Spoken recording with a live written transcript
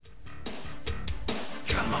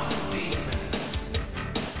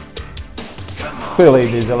clearly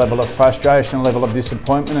there's a level of frustration, a level of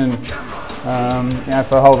disappointment, and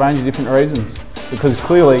for a whole range of different reasons. Because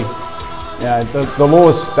clearly, the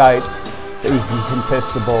laws state that you can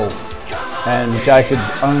contest the ball, and Jacob's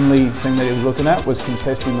only thing that he was looking at was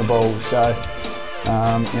contesting the ball. So,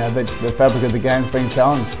 the fabric of the game's been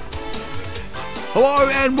challenged. Hello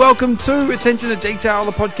and welcome to Attention to Detail,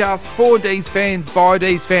 the podcast for D's fans by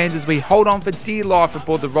D's fans, as we hold on for dear life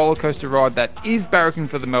aboard the rollercoaster ride that is barracking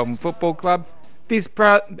for the Melbourne Football Club. This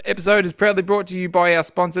episode is proudly brought to you by our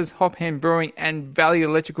sponsors, Hop Hen Brewing and Valley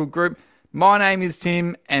Electrical Group. My name is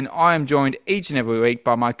Tim, and I am joined each and every week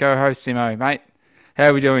by my co-host Simo. Mate, how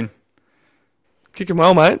are we doing? Kicking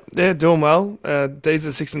well, mate. Yeah, doing well. D's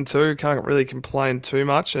are 6-2, can't really complain too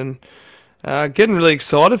much, and getting really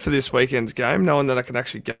excited for this weekend's game, knowing that I can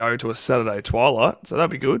actually go to a Saturday twilight, so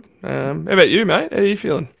that'd be good. How about you, mate? How are you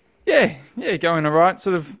feeling? Yeah, going all right.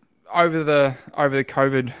 Sort of over the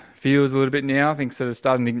COVID feels a little bit now. I think sort of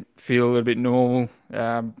starting to feel a little bit normal.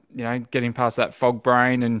 Getting past that fog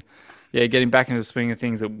brain and getting back into the swing of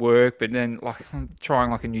things at work. But then I'm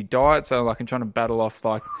trying a new diet, so I'm trying to battle off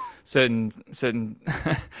certain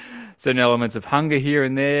elements of hunger here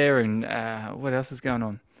and there. And what else is going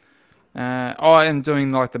on? I am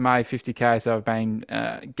doing the May 50k, so I've been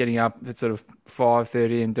getting up at sort of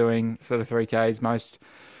 5:30 and doing sort of 3k's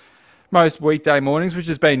most weekday mornings, which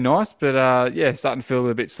has been nice, but starting to feel a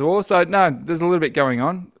little bit sore. So no, there's a little bit going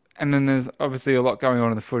on, and then there's obviously a lot going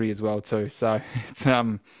on in the footy as well too. So it's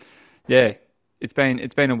it's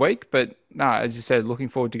been a week, but no, as you said, looking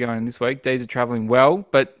forward to going this week. Days are travelling well,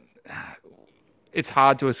 but it's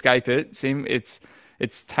hard to escape it. Sim, it's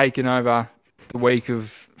taken over the week of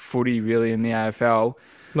footy really in the AFL.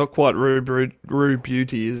 Not quite Rue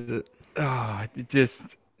Beauty, is it? Oh,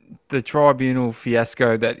 just the tribunal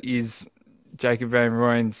fiasco that is Jacob van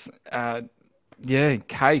Rooyen's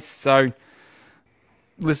case. So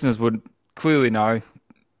listeners would clearly know.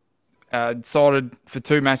 Decided for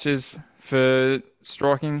 2 matches for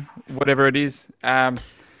striking, whatever it is, and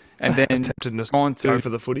then gone to go for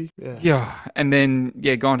the footy. And then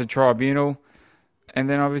gone to tribunal. And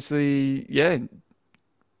then obviously,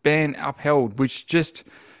 ban upheld, which just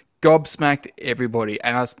gobsmacked everybody.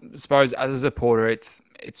 And I suppose as a supporter, it's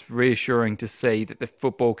reassuring to see that the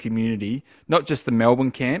football community, not just the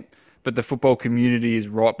Melbourne camp, but the football community is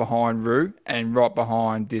right behind Roo and right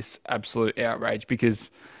behind this absolute outrage.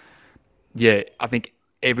 Because, I think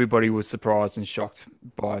everybody was surprised and shocked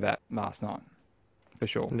by that last night, for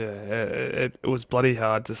sure. Yeah, it was bloody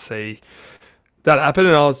hard to see that happened,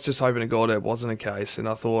 and I was just hoping to God it wasn't a case. And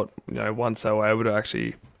I thought, once they were able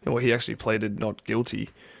to he actually pleaded not guilty.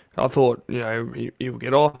 I thought, he will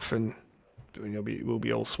get off and we'll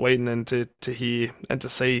be all sweet. And then to hear and to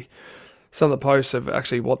see some of the posts of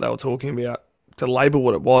actually what they were talking about, to label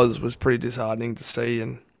what it was pretty disheartening to see.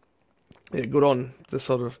 And good on the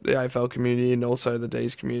sort of the AFL community and also the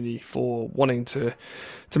D's community for wanting to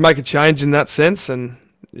make a change in that sense. And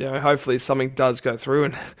hopefully something does go through.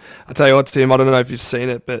 And I tell you what, Tim, I don't know if you've seen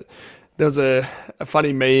it, but there was a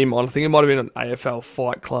funny meme on, I think it might have been an AFL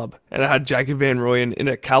Fight Club, and it had Jacob van Rooyen in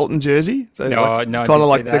a Carlton jersey. So it's kind of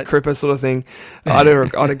like the Cripper sort of thing. I had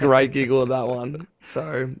a great giggle at that one.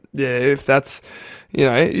 So, if that's,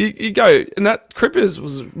 you go, and that Crippers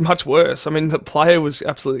was much worse. I mean, the player was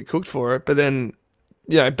absolutely cooked for it, but then,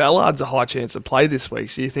 Ballard's a high chance to play this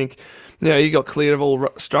week. So you think, you got cleared of all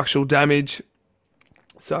structural damage.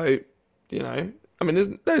 So,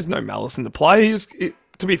 there's no malice in the play.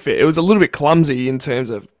 To be fair, it was a little bit clumsy in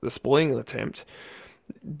terms of the spoiling attempt.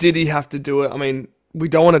 Did he have to do it? I mean, we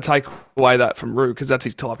don't want to take away that from Roo because that's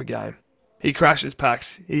his type of game. He crashes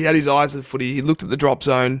packs. He had his eyes at the footy. He looked at the drop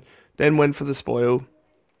zone, then went for the spoil.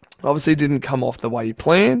 Obviously didn't come off the way he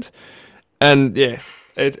planned. And,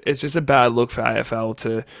 it's just a bad look for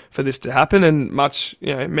AFL for this to happen. And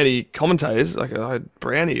many commentators, like I heard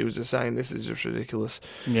Brownie was just saying this is just ridiculous.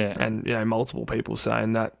 Yeah. And, multiple people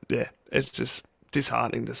saying that, it's just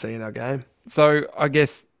disheartening to see in our game. So I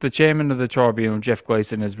guess the chairman of the tribunal, Jeff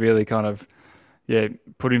Gleeson, has really kind of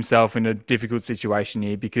put himself in a difficult situation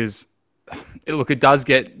here because it does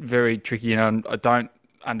get very tricky, and I don't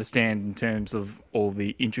understand in terms of all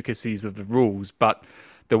the intricacies of the rules, but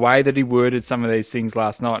the way that he worded some of these things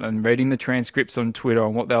last night and reading the transcripts on Twitter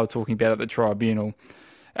on what they were talking about at the tribunal,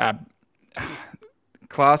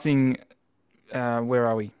 classing, where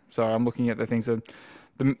are we? Sorry, I'm looking at the things.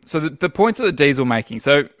 So the points that the D's were making.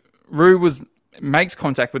 So Roo makes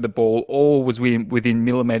contact with the ball, or was within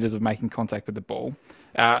millimetres of making contact with the ball.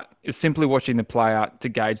 It was simply watching the player to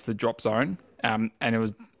gauge the drop zone, and it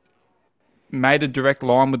was made a direct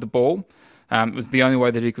line with the ball. It was the only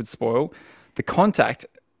way that he could spoil. The contact,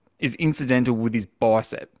 is incidental with his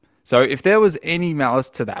bicep. So if there was any malice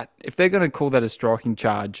to that, if they're going to call that a striking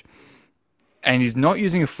charge, and he's not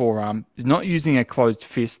using a forearm, he's not using a closed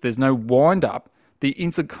fist, there's no wind up, the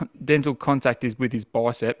incidental contact is with his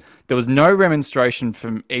bicep. There was no remonstration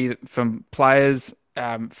from players.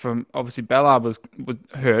 From obviously Ballard was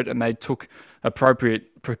hurt, and they took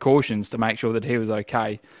appropriate precautions to make sure that he was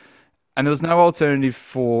okay. And there was no alternative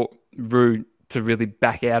for Roux to really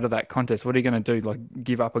back out of that contest. What are you going to do? Like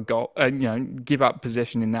give up a goal? Give up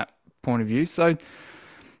possession in that point of view. So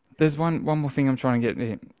there's one more thing I'm trying to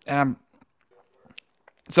get there.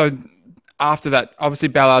 So after that, obviously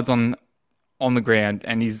Ballard's on the ground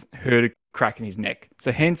and he's hurt a crack in his neck.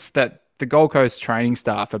 So hence that the Gold Coast training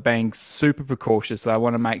staff are being super precautious. They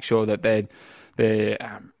want to make sure that they're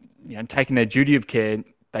taking their duty of care.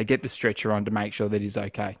 They get the stretcher on to make sure that he's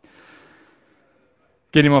okay.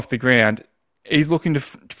 Get him off the ground. He's looking to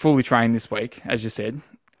fully train this week, as you said,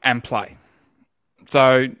 and play.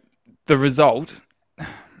 So the result,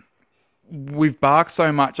 we've barked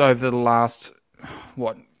so much over the last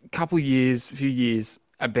few years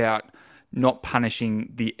about not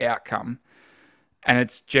punishing the outcome. And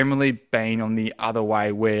it's generally been on the other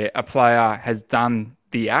way where a player has done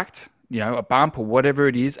the act, a bump or whatever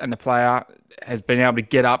it is, and the player has been able to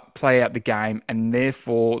get up, play out the game, and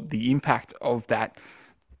therefore the impact of that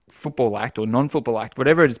football act or non-football act,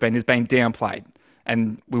 whatever it has been downplayed.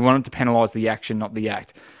 And we wanted to penalise the action, not the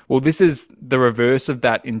act. Well, this is the reverse of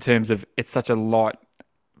that in terms of it's such a light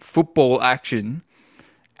football action,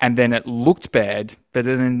 and then it looked bad, but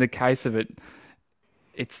then in the case of it,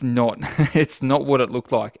 it's not. It's not what it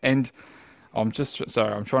looked like. And I'm trying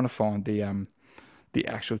to find the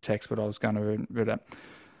actual text, what I was going to read out.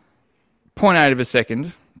 0.8 of a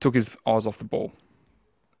second took his eyes off the ball.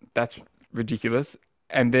 That's ridiculous.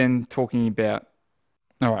 And then talking about,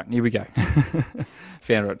 all right, here we go.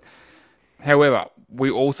 Found it. However,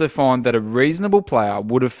 we also find that a reasonable player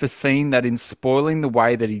would have foreseen that in spoiling the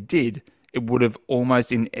way that he did, it would have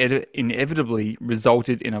almost inevitably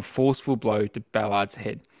resulted in a forceful blow to Ballard's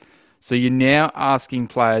head. So you're now asking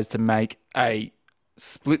players to make a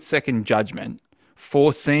split-second judgment,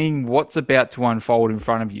 foreseeing what's about to unfold in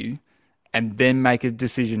front of you, and then make a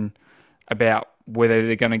decision about whether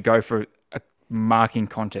they're going to go for a marking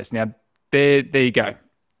contest. Now, there you go.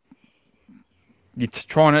 You're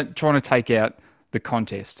trying to take out the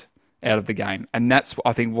contest out of the game, and that's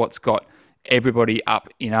I think what's got everybody up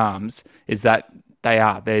in arms is that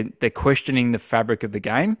they're questioning the fabric of the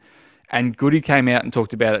game. And Goody came out and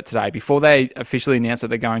talked about it today before they officially announced that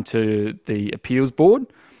they're going to the appeals board.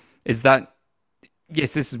 Is that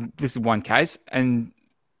yes, this is one case, and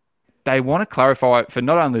they want to clarify it for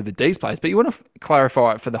not only the D's players, but you want to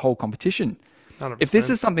clarify it for the whole competition. 100%. If this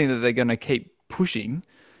is something that they're going to keep pushing,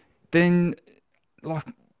 then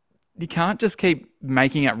you can't just keep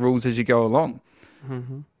making up rules as you go along.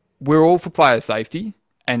 Mm-hmm. We're all for player safety,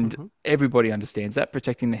 and everybody understands that,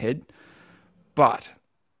 protecting the head. But,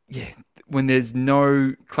 when there's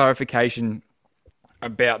no clarification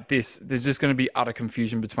about this, there's just going to be utter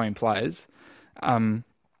confusion between players.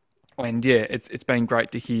 It's been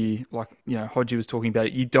great to hear, Hodgie was talking about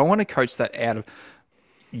it. You don't want to coach that out of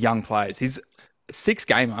young players. He's a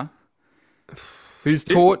six-gamer who's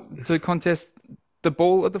taught to contest the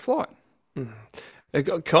ball at the flight.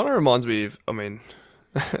 It kind of reminds me of,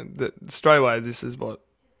 straight away, this is what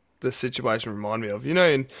the situation reminded me of.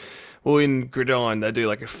 In Gridiron, they do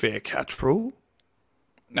like a fair catch rule.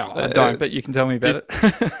 No, I don't, but you can tell me about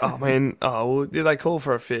it. They call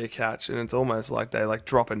for a fair catch, and it's almost like they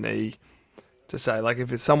drop a knee to say,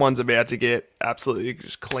 if someone's about to get absolutely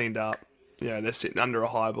just cleaned up, they're sitting under a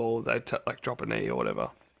high ball, they drop a knee or whatever.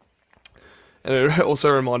 And it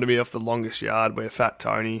also reminded me of The Longest Yard, where Fat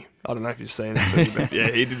Tony, I don't know if you've seen it too, but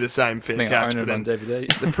he did the same fair catch. I own it on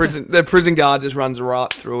DVD. The prison guard just runs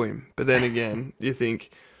right through him. But then again, you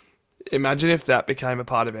think, imagine if that became a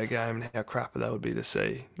part of our game and how crap that would be to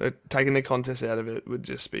see. Taking the contest out of it would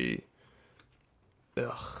just be,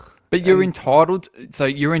 ugh. But you're entitled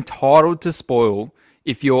to spoil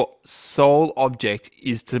if your sole object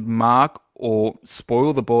is to mark or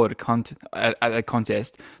spoil the ball at a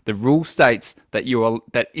contest. The rule states that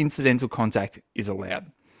that incidental contact is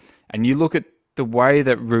allowed. And you look at the way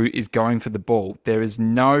that Roux is going for the ball, there is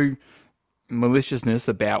no maliciousness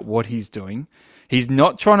about what he's doing. He's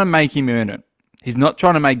not trying to make him earn it. He's not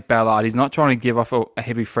trying to make Ballard. He's not trying to give off a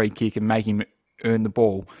heavy free kick and make him earn the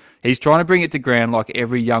ball. He's trying to bring it to ground like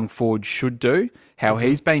every young forward should do, how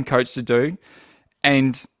he's been coached to do,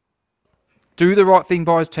 and do the right thing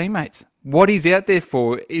by his teammates. What he's out there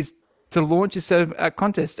for is to launch a set of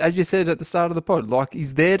contest, as you said at the start of the pod. Like,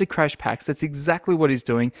 he's there to crash packs. That's exactly what he's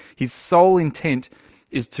doing. His sole intent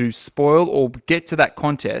is to spoil or get to that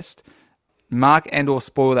contest, mark and or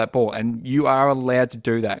spoil that ball, and you are allowed to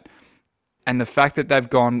do that. And the fact that they've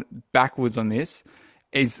gone backwards on this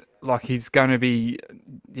is like he's going to be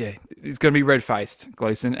red-faced,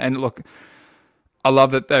 Gleeson. And look, I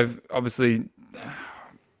love that they've obviously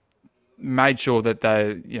made sure that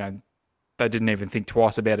they didn't even think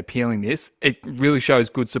twice about appealing this. It really shows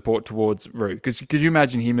good support towards Roo. Because could you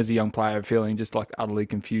imagine him as a young player feeling just like utterly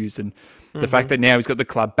confused? And the fact that now he's got the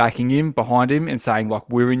club backing him, behind him, and saying, like,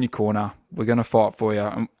 we're in your corner, we're going to fight for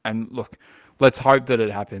you. And look, let's hope that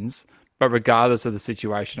it happens. But regardless of the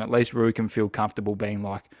situation, at least Roo can feel comfortable being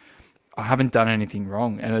like, I haven't done anything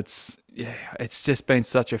wrong. And it's just been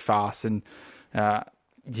such a farce. And I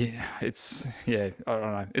don't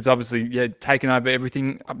know. It's obviously taken over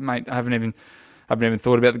everything, mate. I haven't even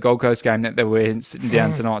thought about the Gold Coast game that we're sitting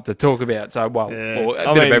down tonight to talk about. So, or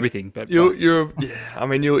a bit of everything. But you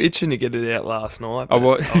were itching to get it out last night. But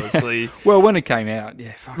obviously, well, when it came out,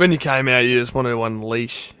 when you came out, you just wanted to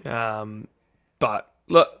unleash. But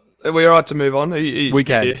look, are we all right to move on? We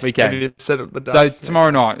can. Have you set up the dust?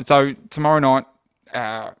 So tomorrow night,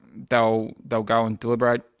 they'll go and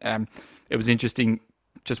deliberate. It was interesting.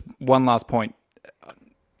 Just one last point.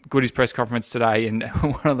 Goody's press conference today, and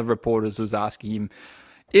one of the reporters was asking him,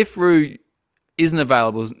 if Roo isn't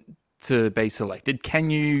available to be selected,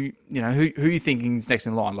 can you who are you thinking is next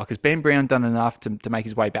in line? Like, has Ben Brown done enough to make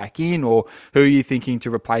his way back in, or who are you thinking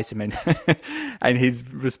to replace him? And his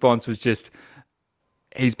response was just,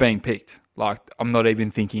 he's being picked. Like, I'm not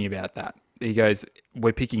even thinking about that. He goes,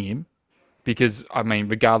 we're picking him because, I mean,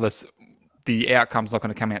 regardless, the outcome's not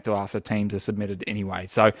going to come out till after teams are submitted anyway.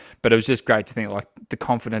 So, but it was just great to think, like, the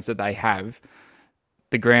confidence that they have,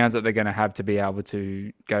 the grounds that they're going to have to be able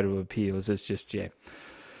to go to appeals. It's just,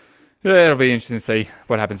 it'll be interesting to see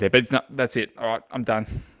what happens there. But it's not. That's it. All right, I'm done.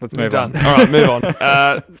 Let's move on. All right, move on.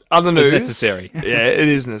 Other news. It's necessary. Yeah, it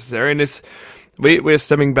is necessary. And we're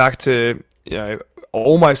stemming back to,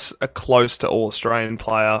 almost a close to All-Australian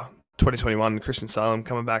player, 2021, Christian Salem,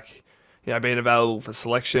 coming back, being available for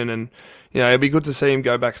selection. And, it'd be good to see him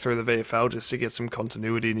go back through the VFL just to get some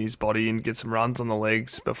continuity in his body and get some runs on the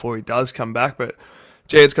legs before he does come back. But,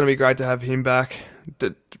 it's going to be great to have him back.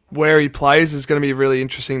 Where he plays is going to be really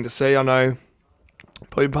interesting to see. I know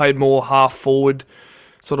he played more half-forward,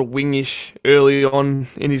 sort of wingish early on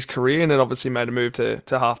in his career, and then obviously made a move to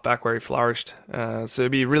half-back where he flourished. So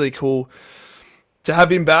it'd be really cool to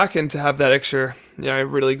have him back and to have that extra,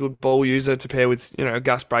 really good ball user to pair with,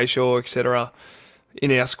 Gus Brayshaw, etc.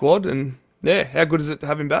 in our squad. And how good is it to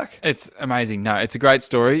have him back? It's amazing. No, it's a great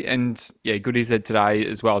story. And Goody said today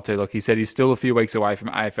as well too. Look, he said he's still a few weeks away from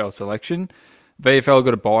AFL selection. VFL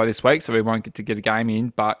got a bye this week, so we won't get to get a game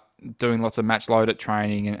in, but doing lots of match load at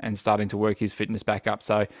training and starting to work his fitness back up.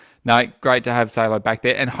 So, no, great to have Salo back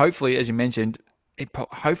there. And hopefully, as you mentioned, it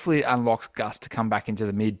unlocks Gus to come back into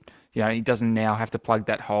the mid. He doesn't now have to plug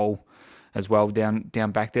that hole as well down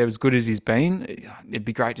back there. As good as he's been, it'd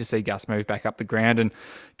be great to see Gus move back up the ground and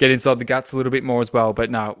get inside the guts a little bit more as well. But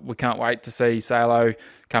no, we can't wait to see Salo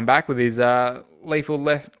come back with his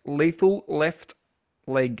lethal left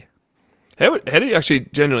leg. How do you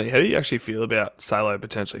actually feel about Salo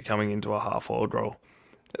potentially coming into a half-forward role?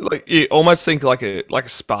 Like, you almost think like a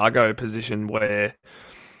Spargo position where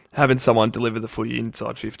having someone deliver the footy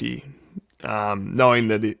inside 50, knowing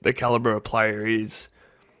that the calibre of player is,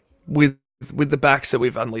 with the backs that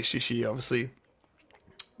we've unleashed this year, obviously,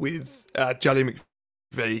 with Juddy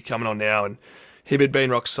McVee coming on now and Hibberd being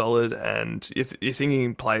rock solid, and you're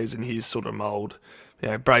thinking players in his sort of mould,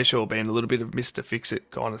 Brayshaw being a little bit of Mr. Fix-It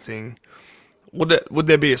kind of thing. Would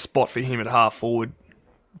there be a spot for him at half forward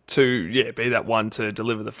to be that one to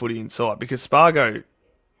deliver the footy inside? Because Spargo,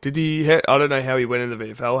 I don't know how he went in the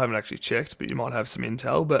VFL, I haven't actually checked, but you might have some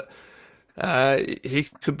intel, but he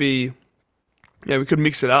could be, we could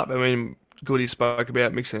mix it up. I mean, Goody spoke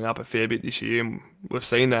about mixing it up a fair bit this year, and we've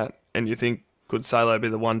seen that, and you think, could Salo be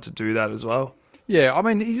the one to do that as well? Yeah, I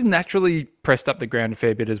mean, he's naturally pressed up the ground a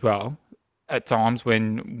fair bit as well at times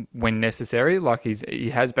when necessary. Like, he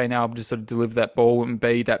has been able to sort of deliver that ball and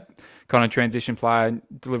be that kind of transition player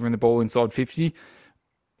delivering the ball inside 50.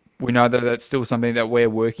 We know that that's still something that we're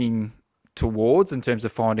working towards in terms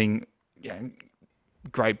of finding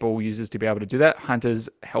great ball users to be able to do that. Hunter's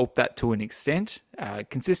helped that to an extent.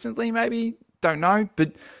 Consistently, maybe, don't know.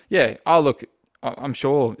 But I'm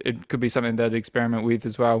sure it could be something that I'd experiment with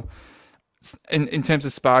as well. In terms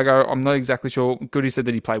of Spargo, I'm not exactly sure. Goody said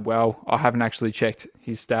that he played well. I haven't actually checked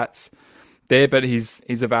his stats there, but he's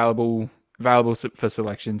available available for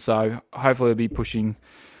selection. So hopefully he'll be pushing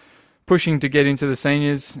to get into the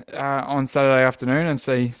seniors on Saturday afternoon and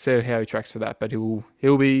see how he tracks for that. But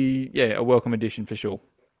he'll be a welcome addition for sure.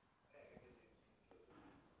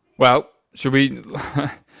 Well, should we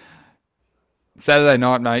Saturday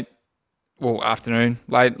night, mate? Well, afternoon,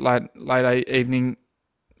 late evening,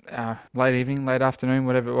 late afternoon,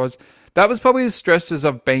 whatever it was. That was probably as stressed as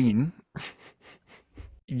I've been.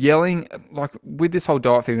 Yelling, like with this whole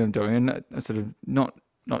diet thing I'm doing, and sort of not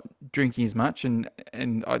drinking as much, and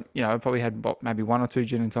I probably had maybe 1 or 2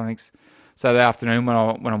 gin and tonics Saturday afternoon when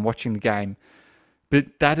I'm watching the game.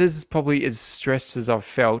 But that is probably as stressed as I've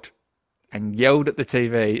felt and yelled at the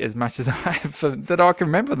TV as much as I have that I can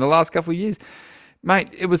remember in the last couple of years, mate.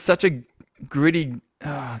 It was such a gritty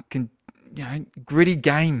game.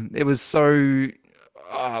 It was so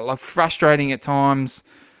like frustrating at times,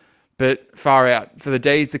 but far out for the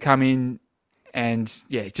D's to come in and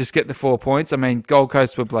just get the 4 points. I mean, Gold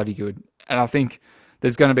Coast were bloody good, and I think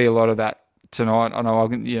there's going to be a lot of that tonight. I know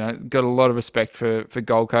got a lot of respect for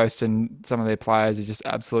Gold Coast, and some of their players are just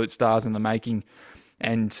absolute stars in the making,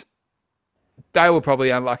 and they were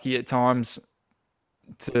probably unlucky at times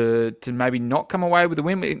to maybe not come away with the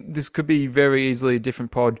win. This could be very easily a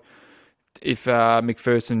different pod if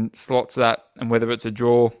McPherson slots that, and whether it's a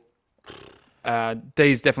draw.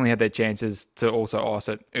 D's definitely had their chances to also ice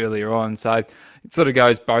it earlier on, so it sort of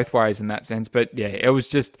goes both ways in that sense. But it was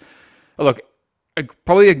just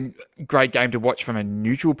probably a great game to watch from a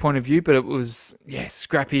neutral point of view, but it was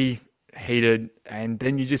scrappy, heated, and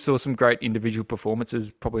then you just saw some great individual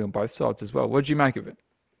performances probably on both sides as well. What did you make of it?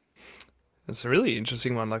 It's a really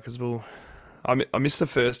interesting one, like, as well. I missed the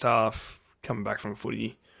first half coming back from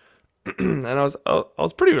footy, and I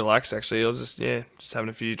was pretty relaxed actually. I was just having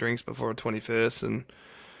a few drinks before the 21st, and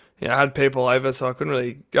I had people over, so I couldn't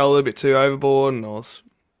really go a little bit too overboard. And I was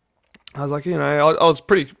like, I was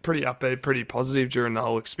pretty upbeat, pretty positive during the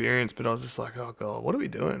whole experience, but I was just like, oh god, what are we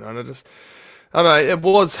doing? And I don't know, it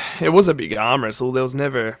was a big arm wrestle. There was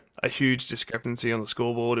never a huge discrepancy on the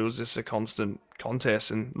scoreboard. It was just a constant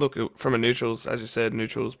contest. And look, from a neutrals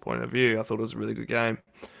point of view, I thought it was a really good game.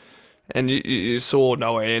 And you saw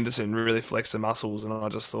Noah Anderson really flex the muscles, and I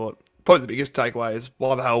just thought probably the biggest takeaway is,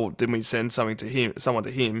 why the hell didn't we send someone to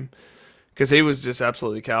him? Because he was just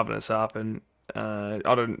absolutely carving us up, and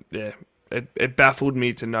it baffled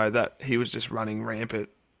me to know that he was just running rampant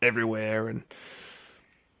everywhere. And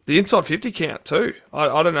the inside 50 count too.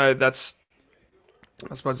 I don't know. I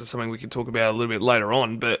suppose that's something we can talk about a little bit later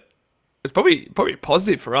on, but it's probably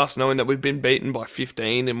positive for us knowing that we've been beaten by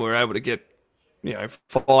 15 and we're able to get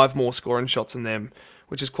 5 more scoring shots than them,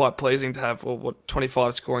 which is quite pleasing to have.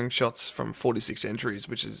 25 scoring shots from 46 entries,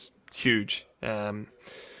 which is huge.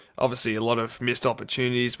 Obviously, a lot of missed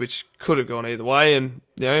opportunities, which could have gone either way, and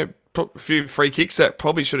a few free kicks that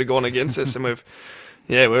probably should have gone against us, and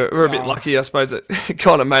we're a bit lucky, I suppose. It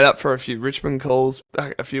kind of made up for a few Richmond calls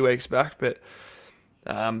a few weeks back, but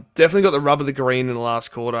definitely got the rub of the green in the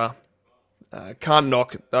last quarter. Can't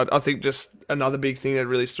knock. I think just another big thing that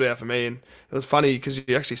really stood out for me, and it was funny because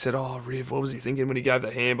you actually said, "Oh, Riv, what was he thinking when he gave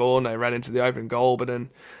that handball?" And they ran into the open goal, but then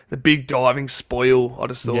the big diving spoil, I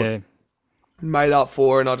just thought made up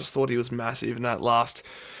for, and I just thought he was massive in that last,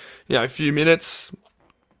 few minutes.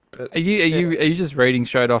 But, are you just reading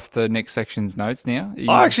straight off the next section's notes now?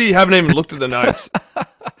 I actually haven't even looked at the notes,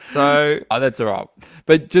 so that's all right.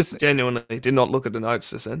 But just genuinely did not look at the notes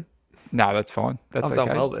just then. No, that's fine. That's I've okay.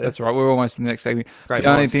 done well there. That's right. We're almost in the next segment. Great the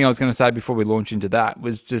only minds. thing I was going to say before we launch into that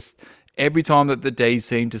was just every time that the D's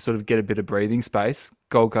seemed to sort of get a bit of breathing space,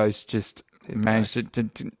 Gold Coast just managed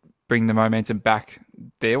to bring the momentum back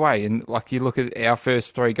their way. And like you look at our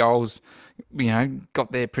first 3 goals,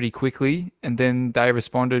 got there pretty quickly, and then they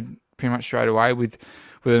responded pretty much straight away with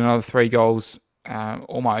another 3 goals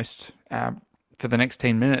almost for the next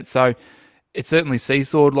 10 minutes. So it certainly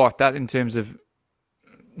seesawed like that in terms of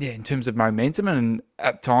momentum, and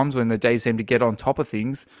at times when the D's seemed to get on top of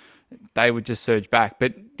things, they would just surge back.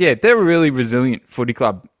 But they're a really resilient footy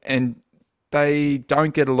club, and they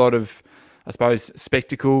don't get a lot of, I suppose,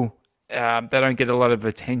 spectacle. They don't get a lot of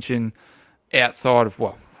attention outside of,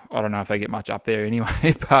 I don't know if they get much up there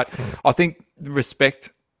anyway, but I think the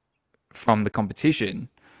respect from the competition,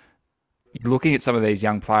 looking at some of these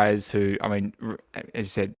young players who, I mean, as you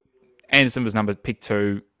said, Anderson was pick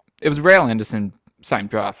 2. It was Raul Anderson, same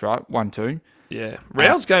draft, right? 1-2. Yeah.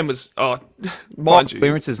 Rao's game was, mind you.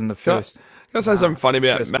 Clearances in the first. Can I say something funny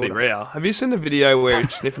about first Matty quarter. Rao? Have you seen the video where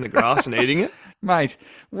he's sniffing the grass and eating it? Mate,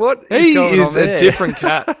 what He going is on a there? different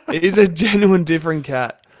cat. He is a genuine different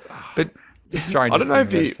cat. But the strangest I don't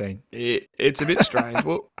know thing if I've ever seen. it's a bit strange.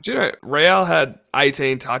 Well, do you know Real had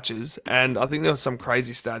 18 touches, and I think there was some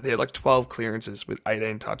crazy stat. He had like 12 clearances with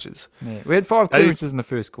 18 touches. Yeah. We had 5 That is- clearances in the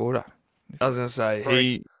first quarter. I was gonna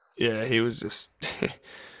say he was just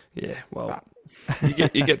yeah. Well,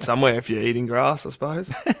 you get somewhere if you're eating grass, I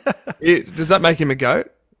suppose. Does that make him a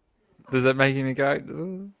goat? Does that make him go?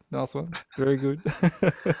 "Ooh, nice one, very good."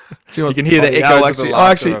 You You can hear the echoes of the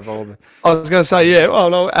laughter of all the. I was going to say, yeah. Well,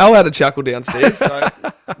 no, Al had a chuckle downstairs, so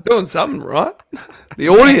doing something right. The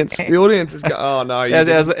audience is going. Oh no!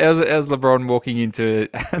 As LeBron walking into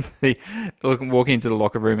walking into the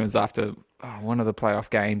locker room as after one of the playoff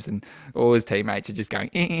games, and all his teammates are just going.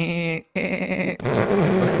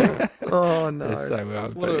 Oh no! It's so well.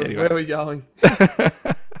 But anyway. Where are we going?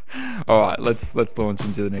 All right, let's launch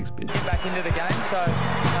into the next bit. Back into the game, so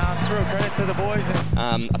it's a real credit to the boys.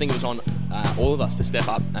 I think it was on all of us to step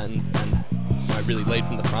up and really lead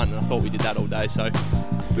from the front, and I thought we did that all day. So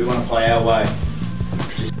we want to play our way.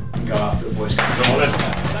 Just go after the boys.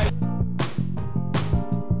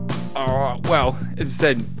 All right. Well, as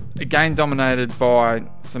I said, a game dominated by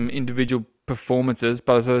some individual performances,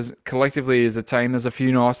 but I suppose collectively as a team, there's a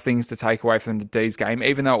few nice things to take away from the D's game,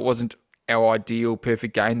 even though it wasn't our ideal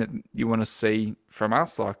perfect game that you want to see from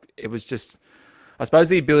us. Like, it was just, I suppose,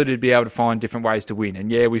 the ability to be able to find different ways to win. And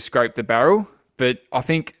yeah, we scraped the barrel, but I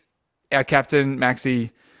think our captain,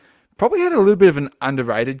 Maxi, probably had a little bit of an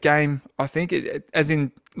underrated game. I think, as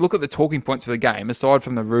in, look at the talking points for the game, aside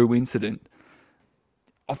from the Rue incident.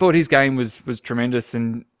 I thought his game was tremendous,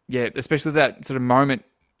 and yeah, especially that sort of moment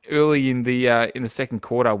early in the second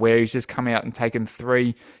quarter where he's just come out and taken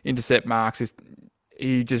 3 intercept marks.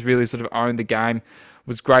 He just really sort of owned the game,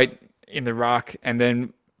 was great in the ruck,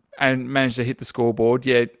 and managed to hit the scoreboard.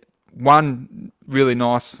 Yeah, one really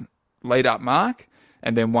nice lead up mark,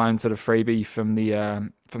 and then one sort of freebie from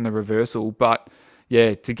the reversal. But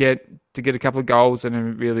yeah, to get a couple of goals and a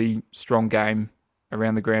really strong game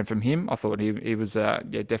around the ground from him, I thought he was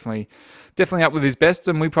definitely up with his best,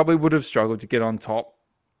 and we probably would have struggled to get on top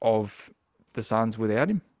of the Suns without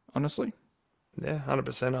him, honestly. Yeah,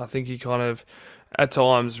 100%. I think he kind of, at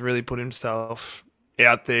times, really put himself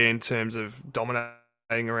out there in terms of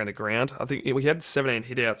dominating around the ground. I think we had 17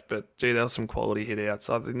 hitouts, but gee, there was some quality hitouts.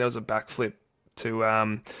 I think there was a backflip to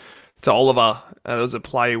Oliver. There was a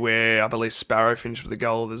play where I believe Sparrow finished with a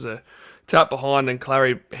goal. There's a tap behind, and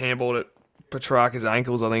Clary handballed at Petrarca's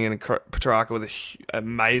ankles, I think, and Petrarca with an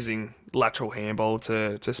amazing lateral handball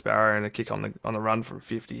to Sparrow and a kick on the run from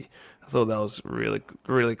 50. I thought that was really,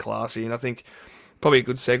 really classy, and I think probably a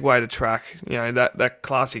good segue to track. You know, that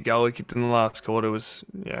classy goal he kicked in the last quarter was,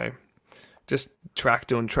 you know, just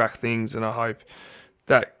doing track things, and I hope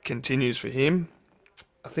that continues for him.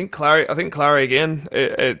 I think Clary again.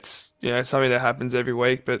 It's, you know, something that happens every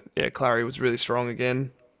week, but yeah, Clary was really strong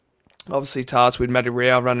again. Obviously, tasked with Matty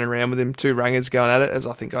Rao running around with him, 2 rangers going at it, as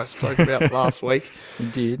I think I spoke about last week. He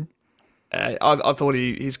did. I thought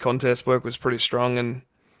his contest work was pretty strong, and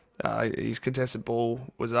his contested ball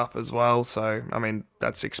was up as well. So, I mean,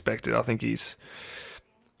 that's expected. I think he's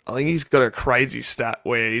got a crazy stat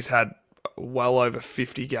where he's had well over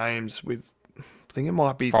 50 games with, I think it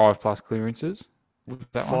might be 5+ clearances.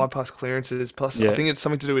 5+ clearances, plus yeah. I think it's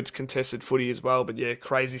something to do with contested footy as well. But yeah,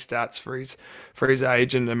 crazy stats for his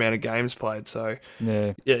age and amount of games played. So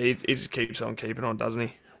yeah, he just keeps on keeping on,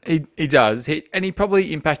 doesn't he? He does. He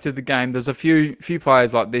probably impacted the game. There's a few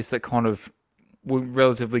players like this that kind of were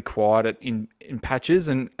relatively quiet in patches,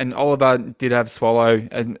 and Oliver did have Swallow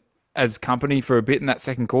as company for a bit in that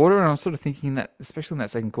second quarter. And I was sort of thinking that, especially in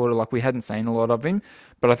that second quarter, like, we hadn't seen a lot of him.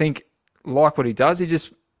 But I think, like what he does, he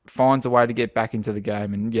just finds a way to get back into the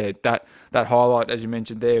game. And yeah, that highlight, as you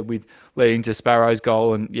mentioned there, with leading to Sparrow's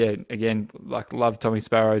goal. And yeah, again, like, love Tommy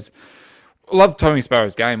Sparrow's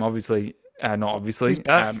game, obviously. Not obviously. He's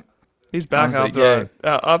back. He's back honestly,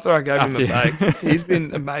 after I gave him a bag. He's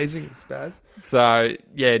been amazing, Spaz. So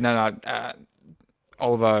yeah,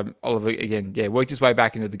 Oliver again, yeah, worked his way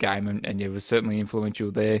back into the game, and yeah, was certainly influential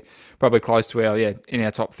there. Probably close to in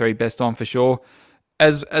our top 3 best on for sure.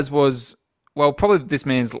 As was, well, probably this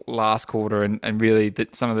man's last quarter, and really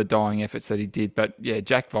some of the dying efforts that he did. But yeah,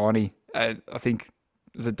 Jack Viney, I think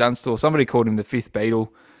it was a Dunstall. Somebody called him the 5th Beatle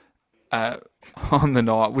on the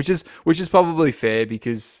night, which is probably fair,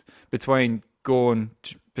 because between Gawn,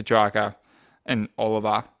 Petrarca, and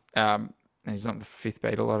Oliver, and he's not the 5th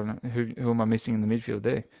Beatle. I don't know who am I missing in the midfield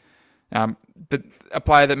there. But a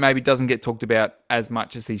player that maybe doesn't get talked about as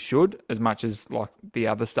much as he should, as much as like the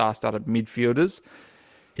other star-studded midfielders.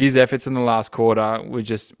 His efforts in the last quarter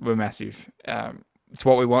were massive. It's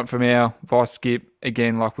what we want from our vice skip.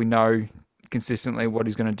 Again, like, we know consistently what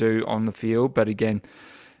he's going to do on the field. But again,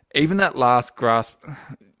 even that last grasp,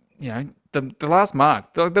 the last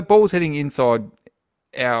mark, the ball's heading inside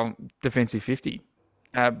our defensive 50.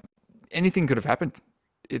 Anything could have happened.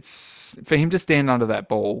 It's for him to stand under that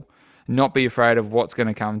ball, not be afraid of what's going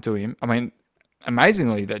to come to him. I mean,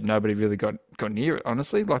 amazingly that nobody really got near it,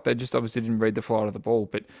 honestly. Like, they just obviously didn't read the flight of the ball.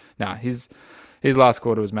 But his last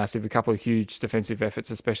quarter was massive. A couple of huge defensive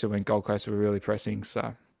efforts, especially when Gold Coast were really pressing.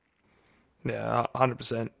 So, yeah,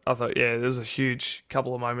 100%. I thought, there's a huge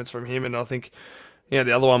couple of moments from him, and I think,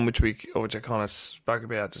 the other one which I kind of spoke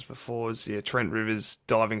about just before was Trent Rivers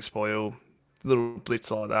diving spoil, little blitz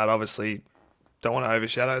like that. Obviously, don't want to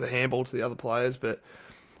overshadow the handball to the other players, but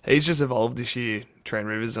he's just evolved this year, Trent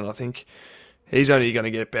Rivers, and I think he's only going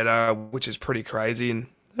to get better, which is pretty crazy. And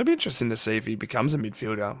it'll be interesting to see if he becomes a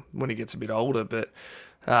midfielder when he gets a bit older. But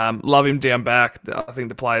love him down back. I think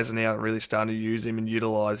the players are now really starting to use him and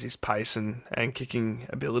utilise his pace and kicking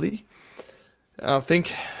ability. I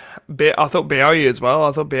thought Bowie as well.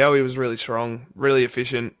 I thought Bowie was really strong, really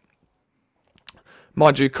efficient.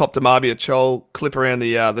 Mind you, copped a Marbia Chol clip around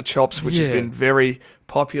the chops, which has been very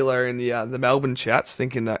popular in the Melbourne chats,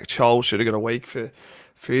 thinking that Chol should have got a week for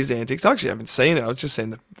his antics. I actually haven't seen it. I've just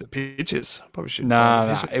seen the pictures. Probably should.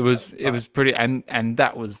 No, it was pretty, and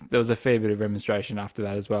there was a fair bit of demonstration after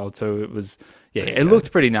that as well too. It was it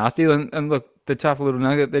looked pretty nasty, and look, the tough little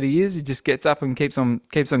nugget that he is, he just gets up and keeps on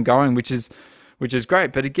going, which is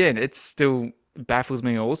great. But again, it still baffles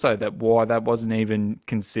me also that why that wasn't even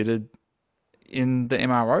considered in the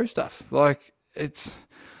MRO stuff. Like, it's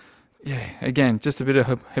again, just a bit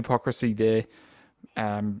of hypocrisy there.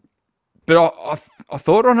 But I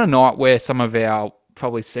thought on a night where some of our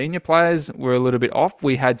probably senior players were a little bit off,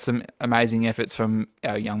 we had some amazing efforts from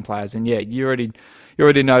our young players. And you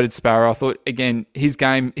already noted Sparrow. I thought, again, his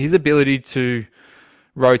game, his ability to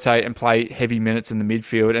rotate and play heavy minutes in the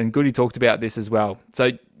midfield, and Goody talked about this as well.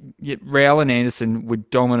 So Rowell and Anderson were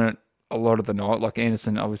dominant a lot of the night. Like,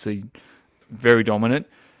 Anderson obviously very dominant,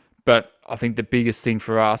 but I think the biggest thing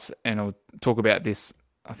for us, and I'll talk about this,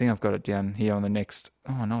 I think I've got it down here on the next,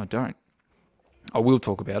 oh no I don't, I will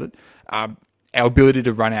talk about it. Our ability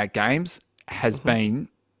to run out games has been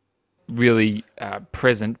really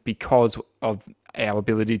present because of our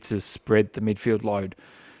ability to spread the midfield load.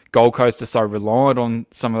 Gold Coast are so reliant on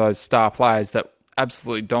some of those star players that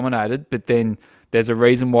absolutely dominated, but then there's a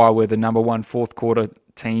reason why we're the number one fourth quarter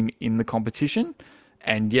team in the competition.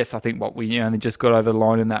 And yes, I think we only just got over the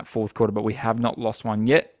line in that fourth quarter, but we have not lost one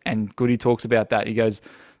yet. And Goody talks about that. He goes,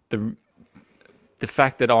 the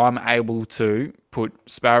fact that I'm able to put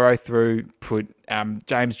Sparrow through, put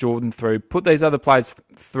James Jordan through, put these other players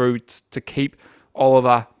through to keep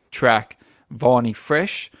Oliver, Track, Viney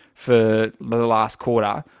fresh for the last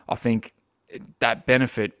quarter, I think that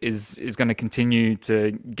benefit is going to continue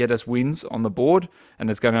to get us wins on the board,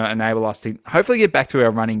 and it's going to enable us to hopefully get back to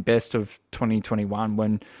our running best of 2021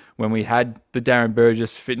 when we had the Darren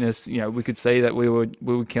Burgess fitness. We could see that we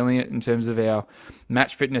were killing it in terms of our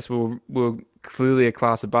match fitness. We were clearly a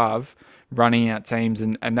class above running out teams,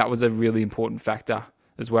 and that was a really important factor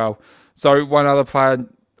as well. So one other player.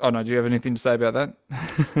 Oh no, do you have anything to say about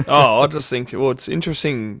that? I just think it's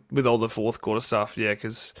interesting with all the fourth quarter stuff,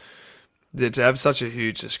 because to have such a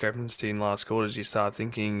huge discrepancy in last quarters, you start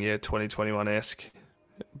thinking, 2021-esque.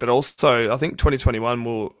 But also, I think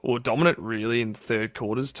 2021 were dominant really in third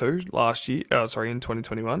quarters too last year. In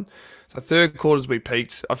 2021. So third quarters we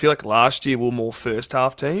peaked. I feel like last year we were more first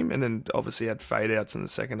half team, and then obviously had fade outs in the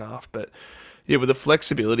second half. But with the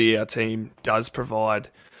flexibility our team does provide,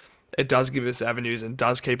 it does give us avenues and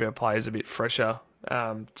does keep our players a bit fresher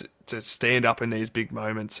to stand up in these big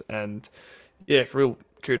moments. And real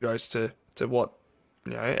kudos to what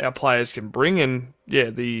our players can bring, and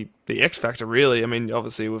the X factor really. I mean,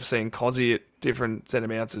 obviously we've seen Cozzy at different centre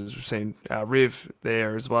mounts, we've seen Riv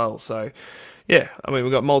there as well. So I mean,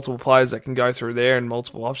 we've got multiple players that can go through there and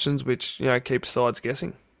multiple options, which keeps sides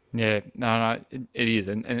guessing. Yeah, no, it is,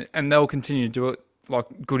 and they'll continue to do it. Like,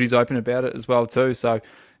 Goody's open about it as well too. So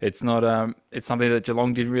it's not it's something that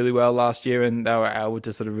Geelong did really well last year, and they were able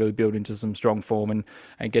to sort of really build into some strong form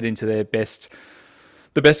and get into their best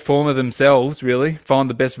form of themselves, really find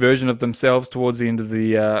the best version of themselves towards the end of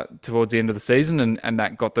the season, and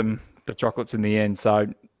that got them the chocolates in the end. So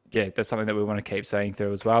that's something that we want to keep seeing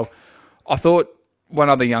through as well. I thought one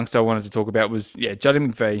other youngster I wanted to talk about was Juddy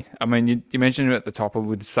McVee. I mean, you mentioned him at the top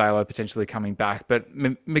with Sailor potentially coming back, but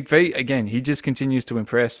McVee again, he just continues to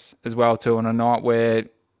impress as well too. On a night where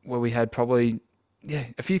we had probably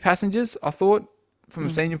a few passengers, I thought from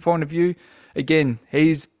a senior point of view, again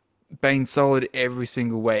he's been solid every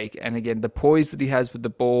single week. And again, the poise that he has with the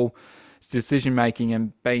ball, decision making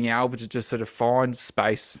and being able to just sort of find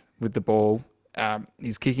space with the ball.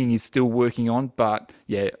 His kicking is still working on, but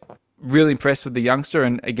yeah, really impressed with the youngster.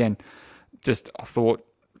 And again, I thought,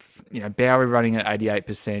 Bowie running at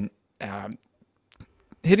 88%,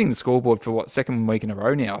 hitting the scoreboard for second week in a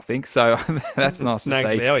row now, I think. So that's nice to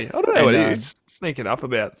see. Bowie. I don't know what it is. Sneaking up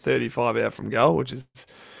about 35 out from goal, which is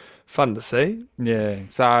fun to see. Yeah.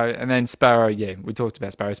 So, and then Sparrow, we talked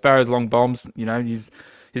about Sparrow. Sparrow's long bombs, his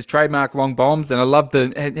trademark long bombs. And I love how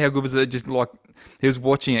good was it? Just like he was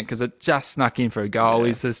watching it because it just snuck in for a goal. Yeah.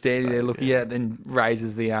 He's sort of standing there looking at it, then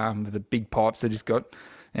raises the arm with the big pipes that he's got.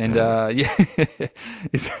 And did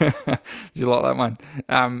you like that one?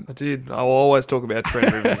 I did. I always talk about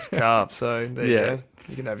Trent Rivers' calf, so there you go.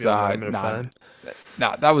 You can have your moment of fame.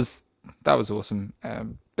 No, that was awesome.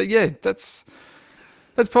 But yeah, that's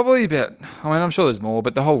probably about. I mean, I'm sure there's more,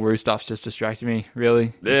 but the whole Roo stuff's just distracting me,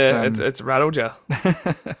 really. Yeah, it's rattled you.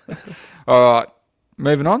 All right,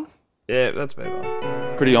 moving on. Yeah, let's move on.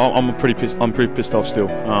 I'm pretty pissed off still.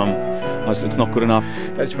 It's not good enough.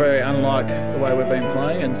 That's very unlike the way we've been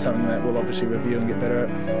playing, and something that we'll obviously review and get better at.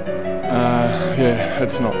 Yeah,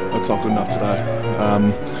 it's not good enough today.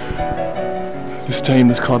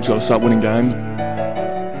 This club's got to start winning games.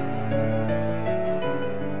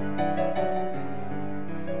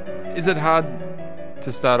 Is it hard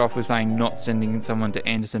to start off with saying not sending someone to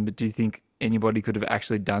Anderson, but do you think anybody could have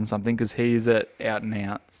actually done something? Because he is an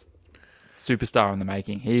out-and-out superstar in the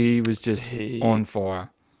making. He was just on fire.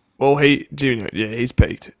 Well, he's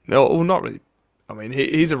peaked. No, well, not really. I mean,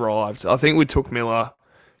 he's arrived. I think with Took Miller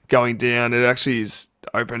going down, it actually has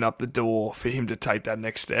opened up the door for him to take that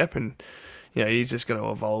next step. And, he's just going to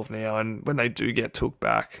evolve now. And when they do get Took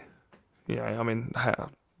back,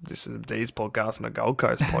 this is a D's podcast and a Gold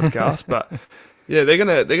Coast podcast, but yeah, they're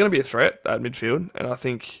gonna be a threat at midfield. And I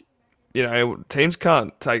think, teams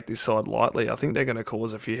can't take this side lightly. I think they're going to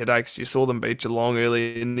cause a few headaches. You saw them beat Geelong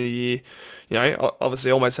early in the year.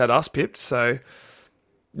 Obviously almost had us pipped. So,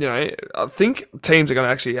 I think teams are going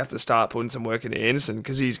to actually have to start putting some work into Anderson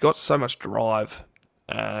because he's got so much drive.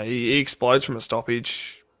 He explodes from a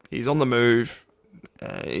stoppage. He's on the move.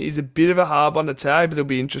 He's a bit of a hard one to tag, but it'll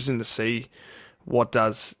be interesting to see what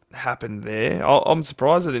does happen there. I'm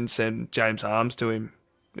surprised I didn't send James Harms to him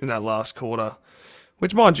in that last quarter.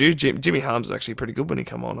 Which, mind you, Jimmy Harms was actually pretty good when he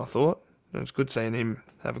come on, I thought. It was good seeing him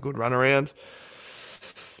have a good run around.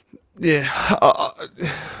 Yeah,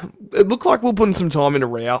 it looked like we'll put in some time into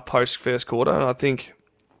Rao post first quarter, and I think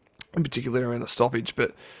in particular around the stoppage,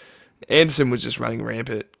 but Anderson was just running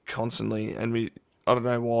rampant constantly, and I don't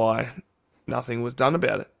know why nothing was done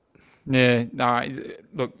about it. Yeah, no,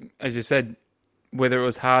 look, as you said, whether it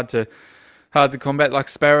was hard to combat, like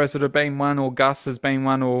Sparrow sort of being one, or Gus has been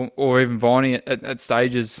one, or even Viney at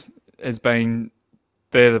stages has been,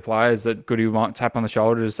 they're the players that Goody might tap on the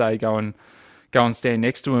shoulder to say go and stand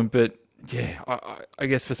next to him. But yeah, I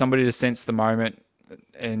guess for somebody to sense the moment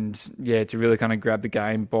and to really kind of grab the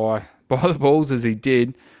game by the balls as he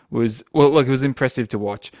did it was impressive to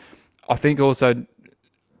watch. I think also,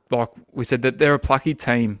 like we said, that they're a plucky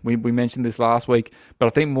team. We mentioned this last week, but I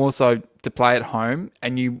think more so to play at home.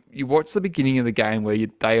 And you watch the beginning of the game where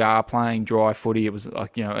they are playing dry footy. It was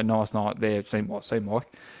like, a nice night there, it seemed like.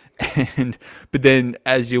 But then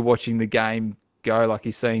as you're watching the game go, like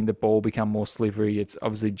you're seeing the ball become more slippery. It's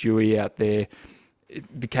obviously Dewey out there.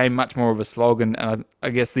 It became much more of a slog. And I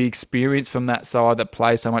guess the experience from that side that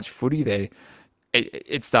plays so much footy there,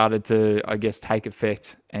 it started to, I guess, take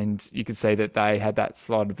effect, and you could see that they had that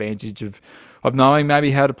slight advantage of knowing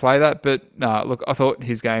maybe how to play that. But no, look, I thought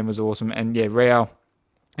his game was awesome, and Rao,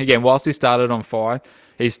 again, whilst he started on fire,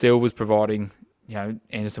 he still was providing,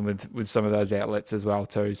 Anderson with some of those outlets as well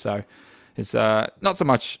too. So it's not so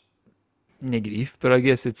much negative, but I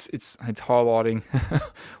guess it's highlighting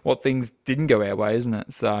what things didn't go our way, isn't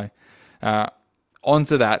it? So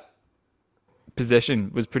onto that.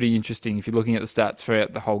 Possession was pretty interesting if you're looking at the stats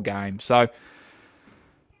throughout the whole game. So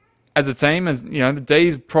as a team, the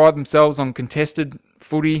D's pride themselves on contested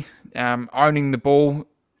footy, owning the ball,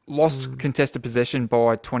 lost contested possession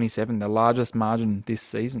by 27, the largest margin this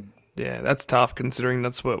season. Yeah, that's tough considering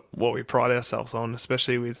that's what we pride ourselves on,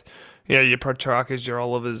 especially with your Petrarcas, your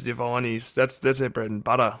Olivers, your Vineys. That's their bread and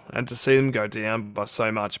butter, and to see them go down by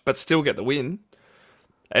so much but still get the win,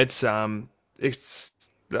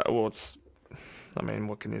 I mean,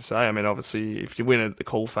 what can you say? I mean, obviously, if you win at the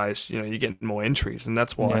coal face, you get more entries, and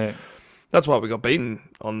that's why we got beaten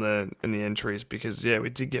in the entries because we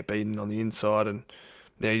did get beaten on the inside, and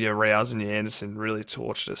your Rouse and your Anderson really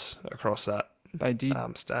torched us across that. They did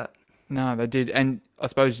stat. No, they did, and I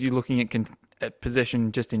suppose you're looking at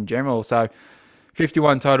possession just in general. So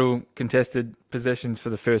 51 total contested possessions for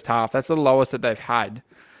the first half. That's the lowest that they've had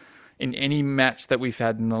in any match that we've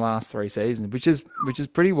had in the last 3 seasons, which is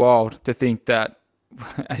pretty wild to think that,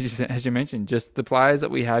 as you mentioned, just the players that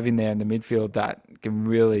we have in there in the midfield that can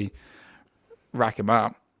really rack them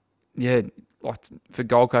up. Yeah, like for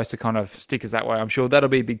Gold Coast to kind of stick us that way, I'm sure that'll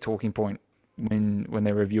be a big talking point when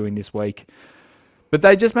they're reviewing this week. But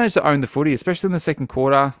they just managed to own the footy, especially in the second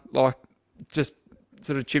quarter, like just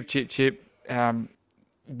sort of chip.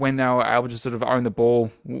 When they were able to sort of own the ball,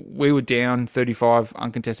 we were down 35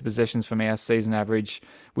 uncontested possessions from our season average.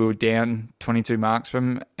 We were down 22 marks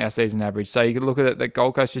from our season average. So you could look at it that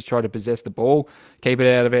Gold Coast just tried to possess the ball, keep it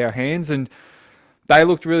out of our hands, and they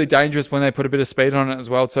looked really dangerous when they put a bit of speed on it as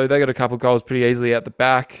well too. They got a couple of goals pretty easily out the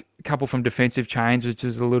back, a couple from defensive chains, which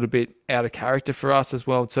is a little bit out of character for us as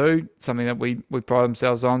well too, something that we pride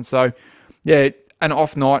ourselves on. So yeah, an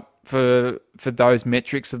off night for those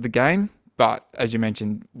metrics of the game. But as you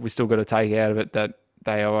mentioned, we still got to take out of it that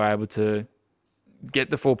they are able to get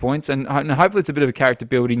the 4 points, and hopefully it's a bit of a character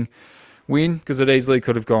building win, because it easily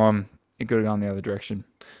could have gone the other direction.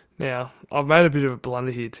 Now, I've made a bit of a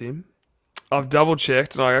blunder here, Tim. I've double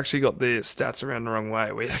checked and I actually got the stats around the wrong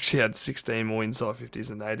way. We actually had 16 more inside 50s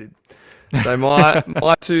than they did. So my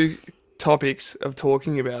 2 topics of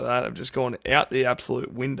talking about that have just gone out the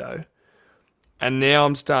absolute window. And now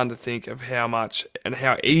I'm starting to think of how much and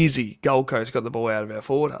how easy Gold Coast got the ball out of our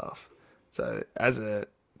forward half. So as a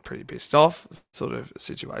pretty pissed off sort of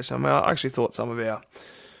situation, I mean, I actually thought some of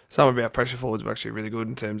our pressure forwards were actually really good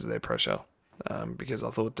in terms of their pressure, because I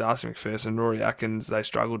thought Darcy McPherson, Rory Atkins, they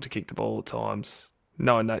struggled to kick the ball at times.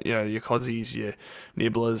 Knowing that, you know, your Cozies, your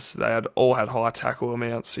Nibblers, they all had high tackle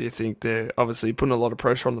amounts. So you think they're obviously putting a lot of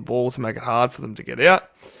pressure on the ball to make it hard for them to get out.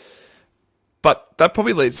 But that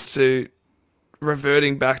probably leads to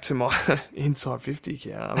reverting back to my inside 50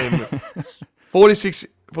 count. I mean,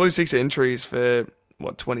 46 entries for,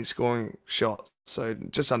 20 scoring shots, so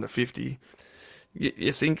just under 50.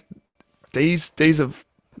 You think these of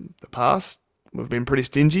the past, we've been pretty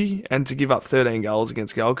stingy, and to give up 13 goals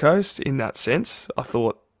against Gold Coast in that sense, I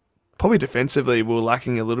thought probably defensively we were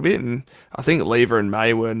lacking a little bit, and I think Lever and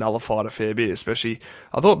May were nullified a fair bit, especially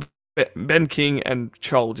I thought Ben King and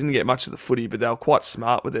Chol didn't get much of the footy, but they were quite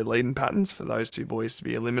smart with their leading patterns for those 2 boys to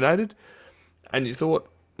be eliminated. And I thought,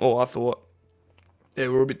 yeah, we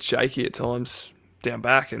were a bit shaky at times down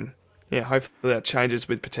back, and yeah, hopefully that changes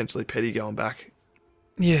with potentially Petty going back.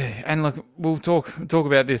 Yeah, and look, we'll talk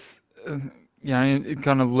about this. It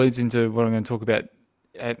kind of leads into what I'm going to talk about.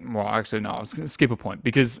 I was going to skip a point,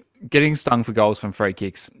 because getting stung for goals from free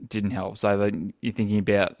kicks didn't help. So you're thinking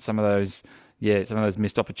about some of those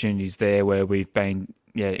missed opportunities there where we've been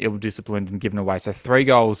ill-disciplined and given away. So 3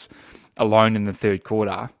 goals alone in the third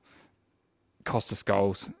quarter cost us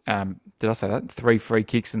goals. Did I say that? 3 free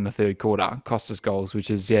kicks in the third quarter cost us goals,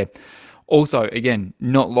 which is, also, again,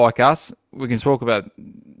 not like us. We can talk about,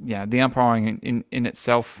 the umpiring in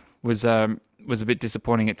itself was a bit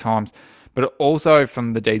disappointing at times. But also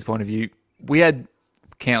from the D's point of view, we had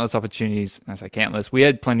countless opportunities. I say countless. We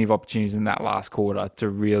had plenty of opportunities in that last quarter to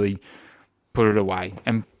really put it away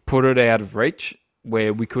and put it out of reach,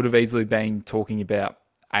 where we could have easily been talking about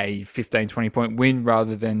a 15, 20-point win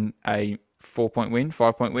rather than a 4-point win,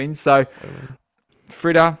 5-point win. So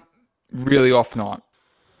Fritter, really off night.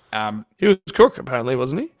 He was crook, apparently,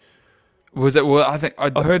 wasn't he? Was it? Well, I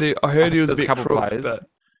heard he was a bit couple crook, players. but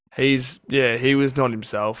he was not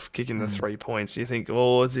himself kicking the 3 points. You think,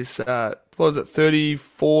 was this,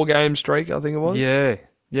 34 game streak, I think it was?